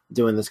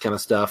 doing this kind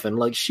of stuff, and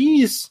like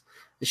she's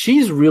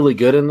really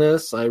good in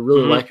this. I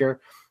really like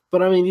her,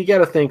 but I mean, you got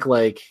to think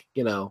like,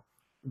 you know,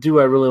 do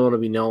I really want to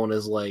be known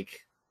as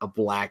like a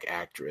black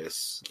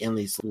actress in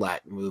these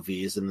Latin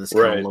movies and this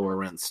kind of lower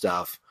rent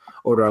stuff,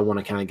 or do I want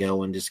to kind of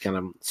go and just kind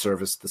of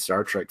service the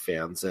Star Trek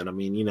fans? And I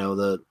mean, you know,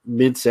 the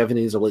mid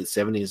 70s or late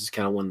 70s is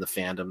kind of when the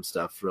fandom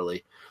stuff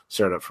really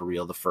started up for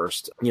real. The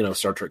first, you know,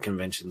 Star Trek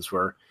conventions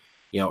were,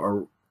 you know,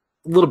 are a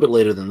little bit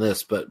later than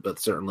this, but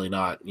certainly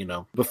not, you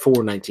know, before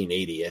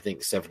 1980. I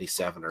think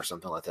 77 or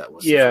something like that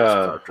was the first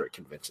Star Trek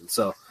convention.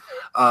 So,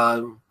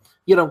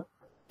 you know,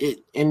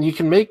 and you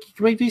can make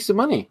decent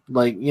money,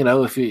 like, you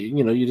know, if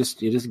you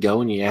just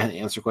go and you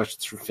answer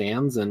questions from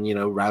fans, and, you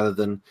know, rather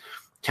than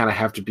kind of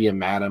have to be a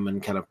madam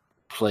and kind of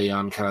play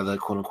on kind of the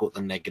quote unquote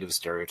the negative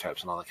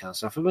stereotypes and all that kind of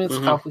stuff. I mean, it's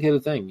a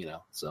complicated thing, you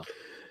know. So,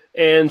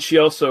 and she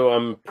also,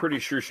 I'm pretty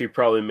sure she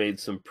probably made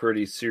some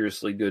pretty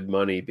seriously good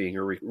money being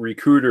a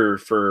recruiter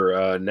for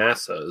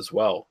NASA as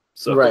well.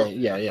 So right,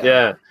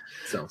 yeah.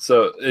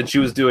 So and she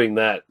was doing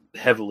that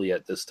heavily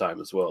at this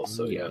time as well.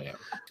 So yeah.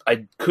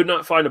 I could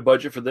not find a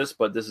budget for this,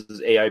 but this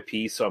is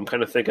AIP, so I'm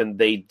kind of thinking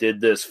they did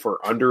this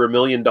for under $1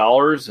 million,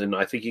 and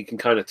I think you can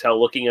kind of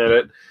tell looking at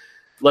it.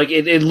 Like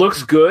it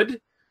looks good,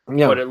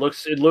 but it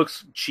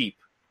looks cheap.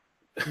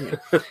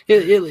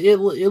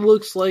 It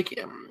looks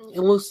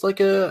like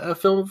a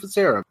film of its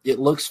era. It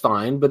looks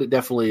fine, but it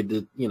definitely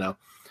did, you know,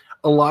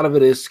 a lot of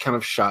it is kind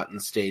of shot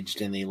and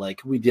staged in the,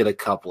 like, we did a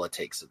couple of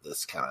takes of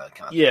this kind of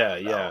thing,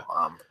 yeah.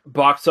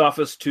 Box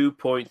office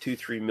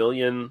 2.23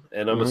 million,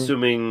 and I'm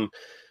assuming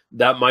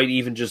that might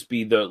even just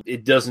be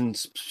it doesn't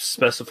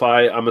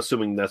specify. I'm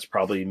assuming that's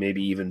probably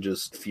maybe even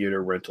just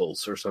theater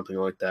rentals or something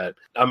like that.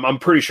 I'm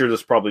pretty sure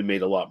this probably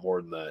made a lot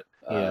more than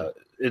that.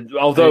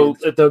 Although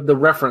the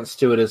reference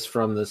to it is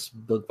from this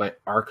book by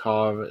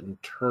Arkhov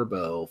and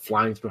Turbo,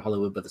 Flying Through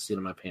Hollywood by the Seat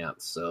of My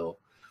Pants. So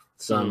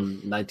some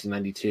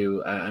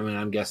 1992. I mean,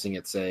 I'm guessing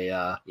it's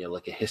a you know,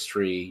 like a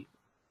history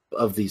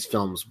of these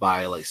films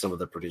by like some of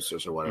the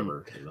producers or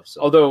whatever. You know,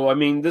 so. Although, I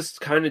mean, this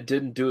kind of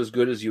didn't do as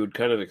good as you would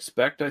kind of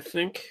expect. I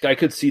think I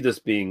could see this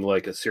being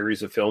like a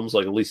series of films,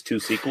 like at least 2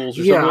 sequels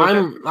or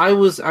something.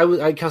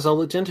 I because I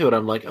looked into it.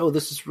 I'm like, oh,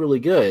 this is really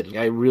good.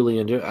 I really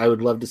enjoy. I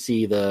would love to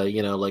see the,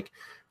 you know, like,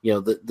 you know,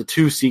 the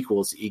 2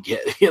 sequels that you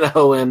get, you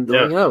know, and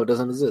you know, it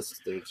doesn't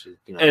exist. There's,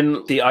 you know.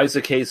 And the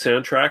Isaac Hayes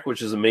soundtrack,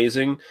 which is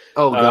amazing.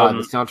 Oh god,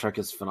 the soundtrack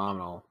is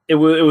phenomenal. It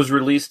was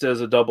released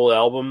as a double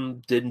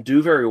album. Didn't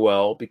do very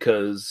well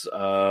because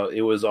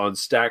it was on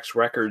Stax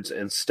Records,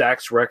 and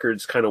Stax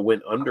Records kind of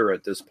went under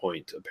at this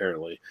point,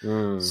 apparently.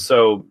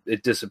 So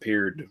it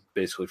disappeared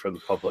basically from the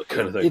public,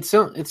 kind of thing.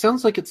 It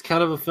sounds like it's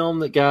kind of a film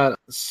that got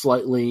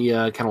slightly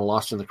kind of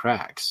lost in the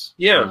cracks.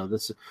 Yeah. You know,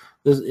 this,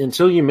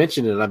 until you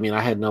mentioned it, I mean,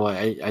 I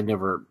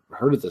never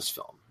heard of this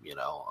film, you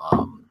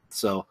know.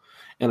 So,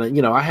 and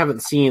you know, I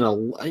haven't seen a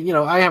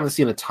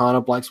ton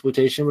of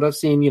blaxploitation, but I've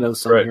seen, you know,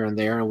 some here and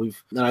there, and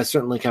I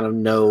certainly kind of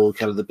know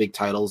kind of the big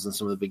titles and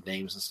some of the big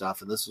names and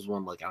stuff. And this was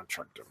one like I'm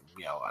trying to,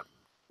 you know,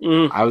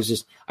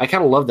 I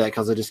kind of love that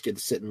because I just get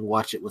to sit and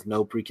watch it with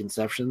no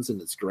preconceptions, and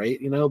it's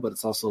great, you know. But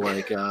it's also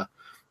like, you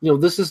know,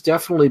 this is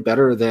definitely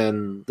better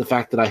than the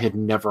fact that I had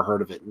never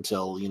heard of it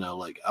until, you know,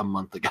 like a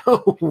month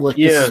ago. Like,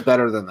 this is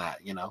better than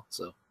that, you know.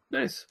 So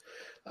nice.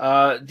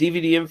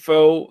 DVD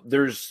info.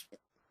 There's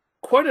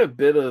quite a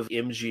bit of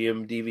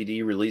MGM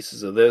DVD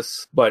releases of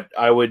this, but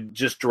I would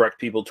just direct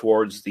people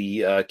towards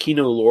the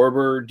Kino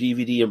Lorber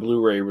DVD and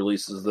Blu-ray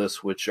releases of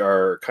this, which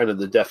are kind of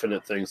the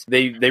definite things.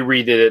 They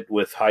redid it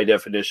with high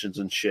definitions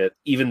and shit.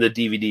 Even the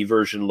DVD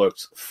version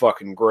looks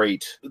fucking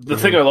great. The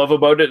thing I love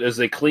about it is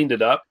they cleaned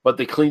it up, but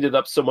they cleaned it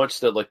up so much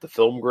that like the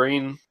film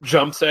grain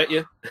jumps at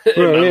you.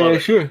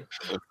 Sure.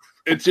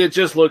 It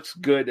just looks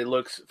good. It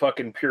looks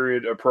fucking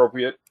period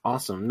appropriate.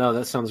 Awesome. No,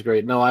 that sounds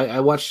great. No, I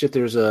watched it.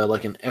 There's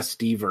like an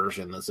SD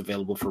version that's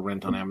available for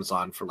rent on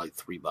Amazon for like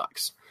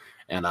 $3,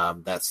 and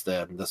that's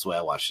the way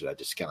I watched it. I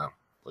just kind of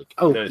like,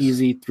 nice.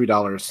 Easy,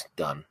 $3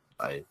 done.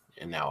 I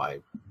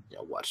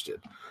watched it.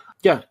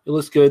 Yeah, it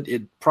looks good.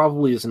 It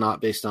probably is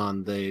not based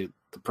on the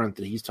print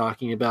that he's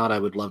talking about. I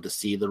would love to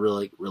see the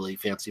really, really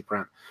fancy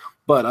print,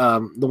 but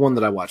the one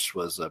that I watched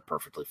was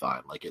perfectly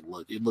fine. Like it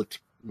looked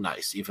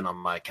nice, even on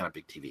my kind of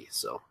big TV.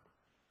 So,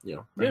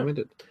 recommend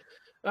it.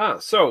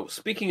 So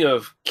speaking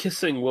of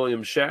kissing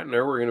William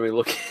Shatner, we're going to be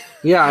looking.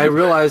 Yeah, I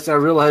realized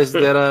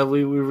that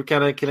we were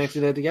kind of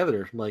connecting that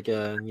together. Like,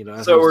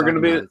 so we're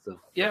going to be,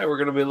 we're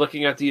going to be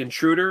looking at The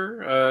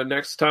Intruder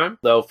next time.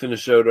 They'll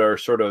finish out our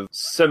sort of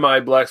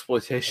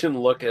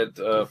semi-blaxploitation look at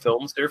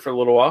films here for a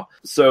little while.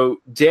 So,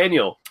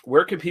 Daniel,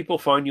 where can people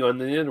find you on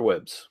the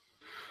interwebs?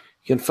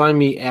 You can find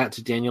me at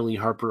Daniel Lee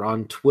Harper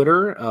on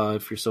Twitter,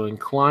 if you're so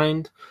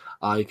inclined.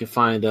 You can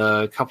find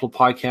a couple of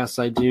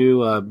podcasts I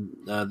do.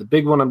 The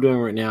big one I'm doing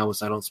right now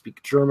is I Don't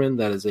Speak German.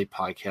 That is a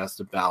podcast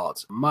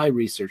about my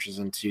researches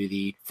into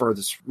the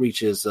furthest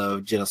reaches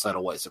of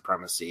genocidal white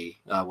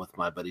supremacy with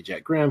my buddy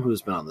Jack Graham,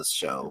 who's been on this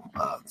show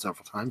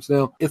several times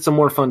now. It's a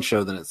more fun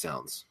show than it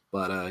sounds,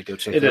 but go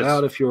check that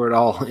out if you're at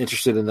all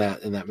interested in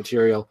that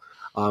material.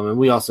 And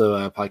we also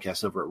have a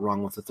podcast over at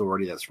Wrong With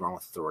Authority. That's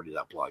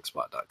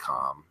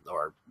wrongwithauthority.blogspot.com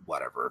or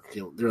whatever.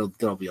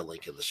 There'll be a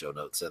link in the show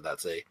notes, and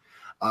that's a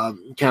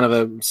kind of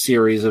a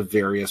series of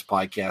various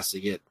podcasts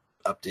that get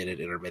updated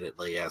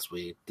intermittently as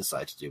we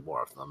decide to do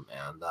more of them,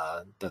 and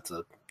that's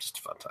just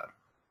a fun time.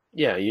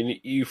 Yeah,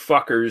 you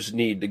fuckers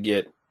need to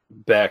get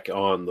back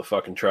on the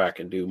fucking track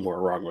and do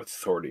more Wrong With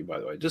Authority, by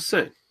the way. Just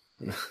saying.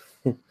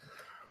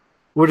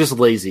 We're just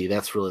lazy.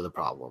 That's really the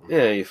problem.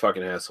 Yeah, you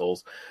fucking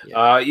assholes.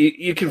 Yeah.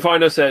 You can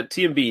find us at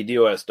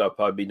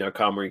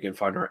tmbdos.podbean.com, where you can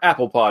find our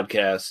Apple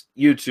Podcast,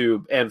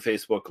 YouTube, and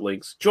Facebook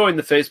links. Join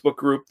the Facebook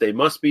group. They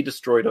Must Be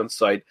Destroyed on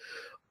site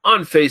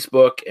on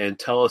Facebook, and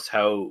tell us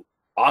how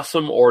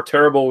awesome or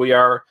terrible we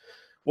are.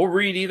 We'll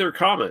read either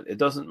comment. It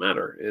doesn't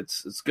matter.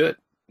 It's good.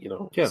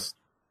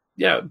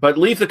 Yeah. But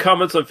leave the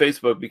comments on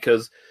Facebook,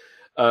 because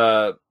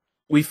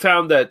we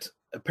found that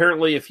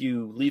apparently if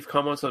you leave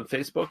comments on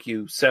Facebook,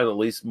 you sound at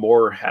least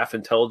more half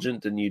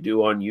intelligent than you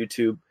do on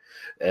YouTube.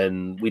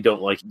 And we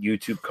don't like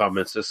YouTube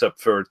comments except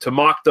for to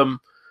mock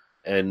them.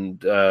 And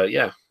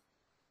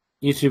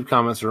YouTube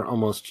comments are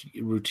almost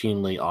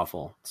routinely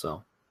awful.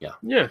 So yeah.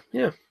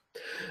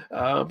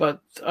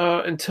 But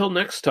until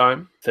next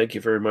time, thank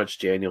you very much,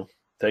 Daniel.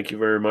 Thank you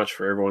very much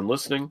for everyone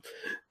listening.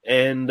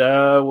 And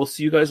we'll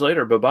see you guys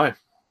later. Bye-bye.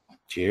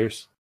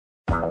 Cheers.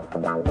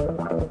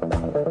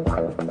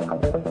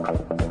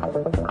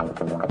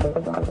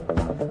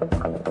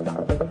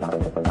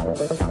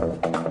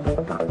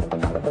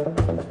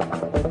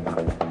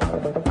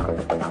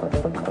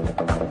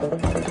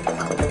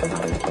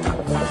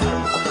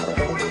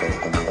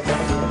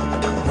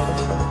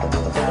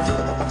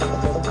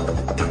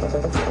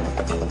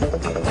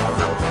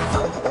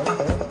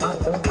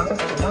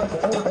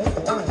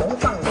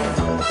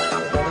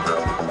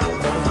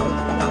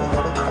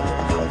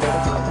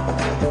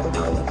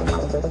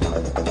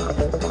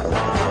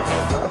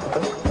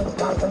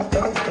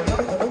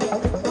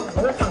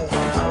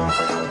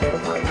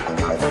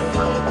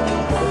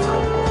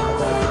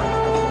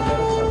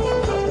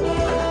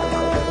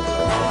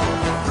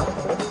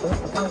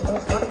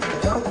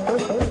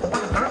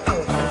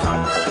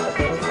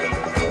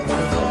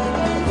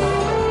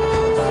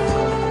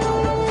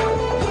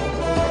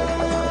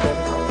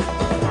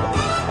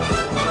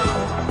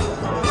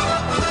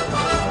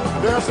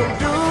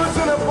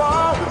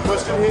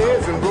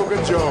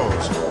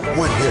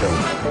 What hit him?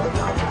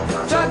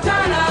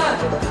 Chantana!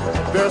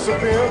 There's some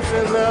pimps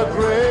in their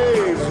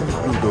graves who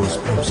blew those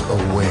pimps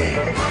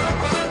away.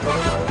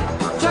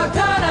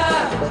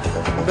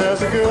 Chantana!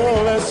 There's a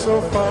girl that's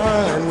so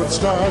fine with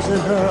stars in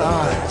her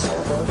eyes.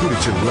 Who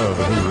did you love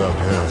and who loved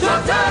her?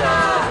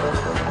 Chantana!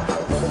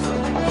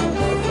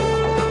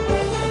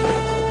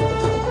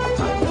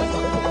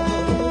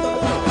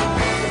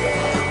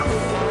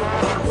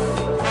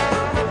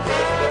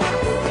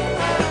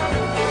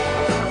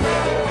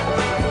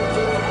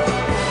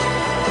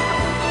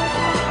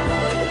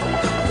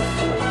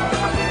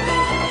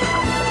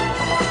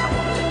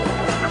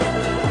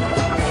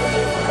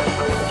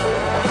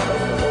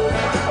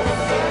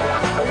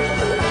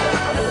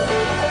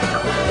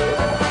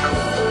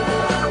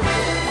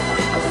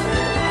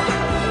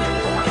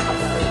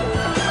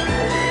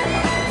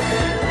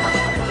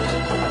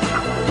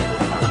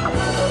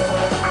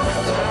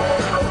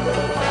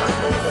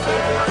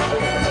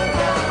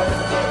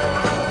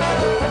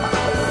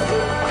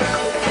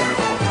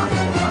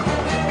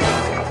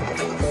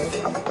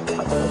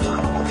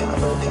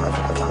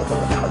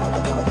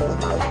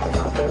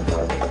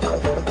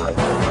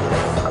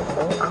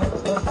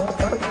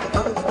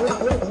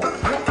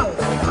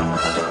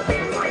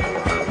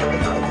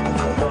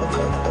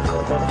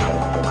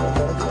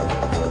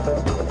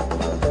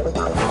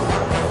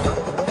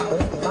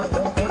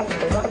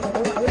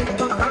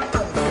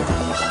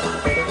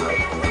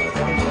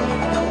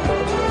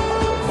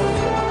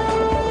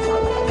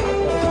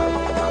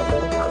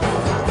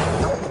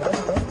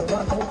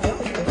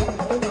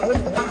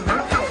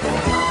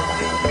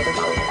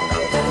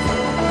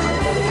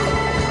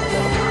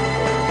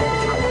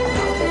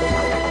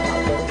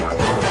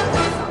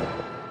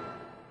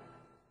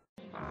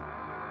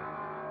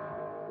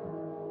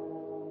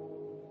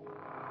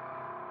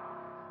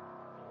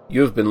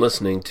 You have been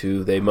listening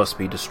to They Must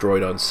Be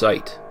Destroyed on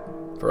Sight.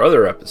 For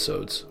other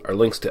episodes, our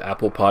links to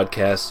Apple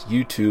Podcasts,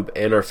 YouTube,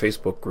 and our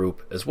Facebook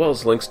group, as well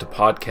as links to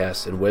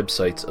podcasts and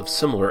websites of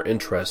similar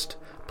interest,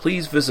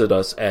 please visit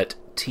us at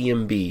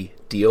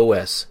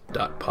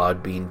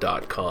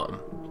tmbdos.podbean.com.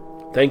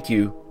 Thank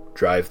you.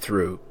 Drive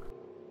through.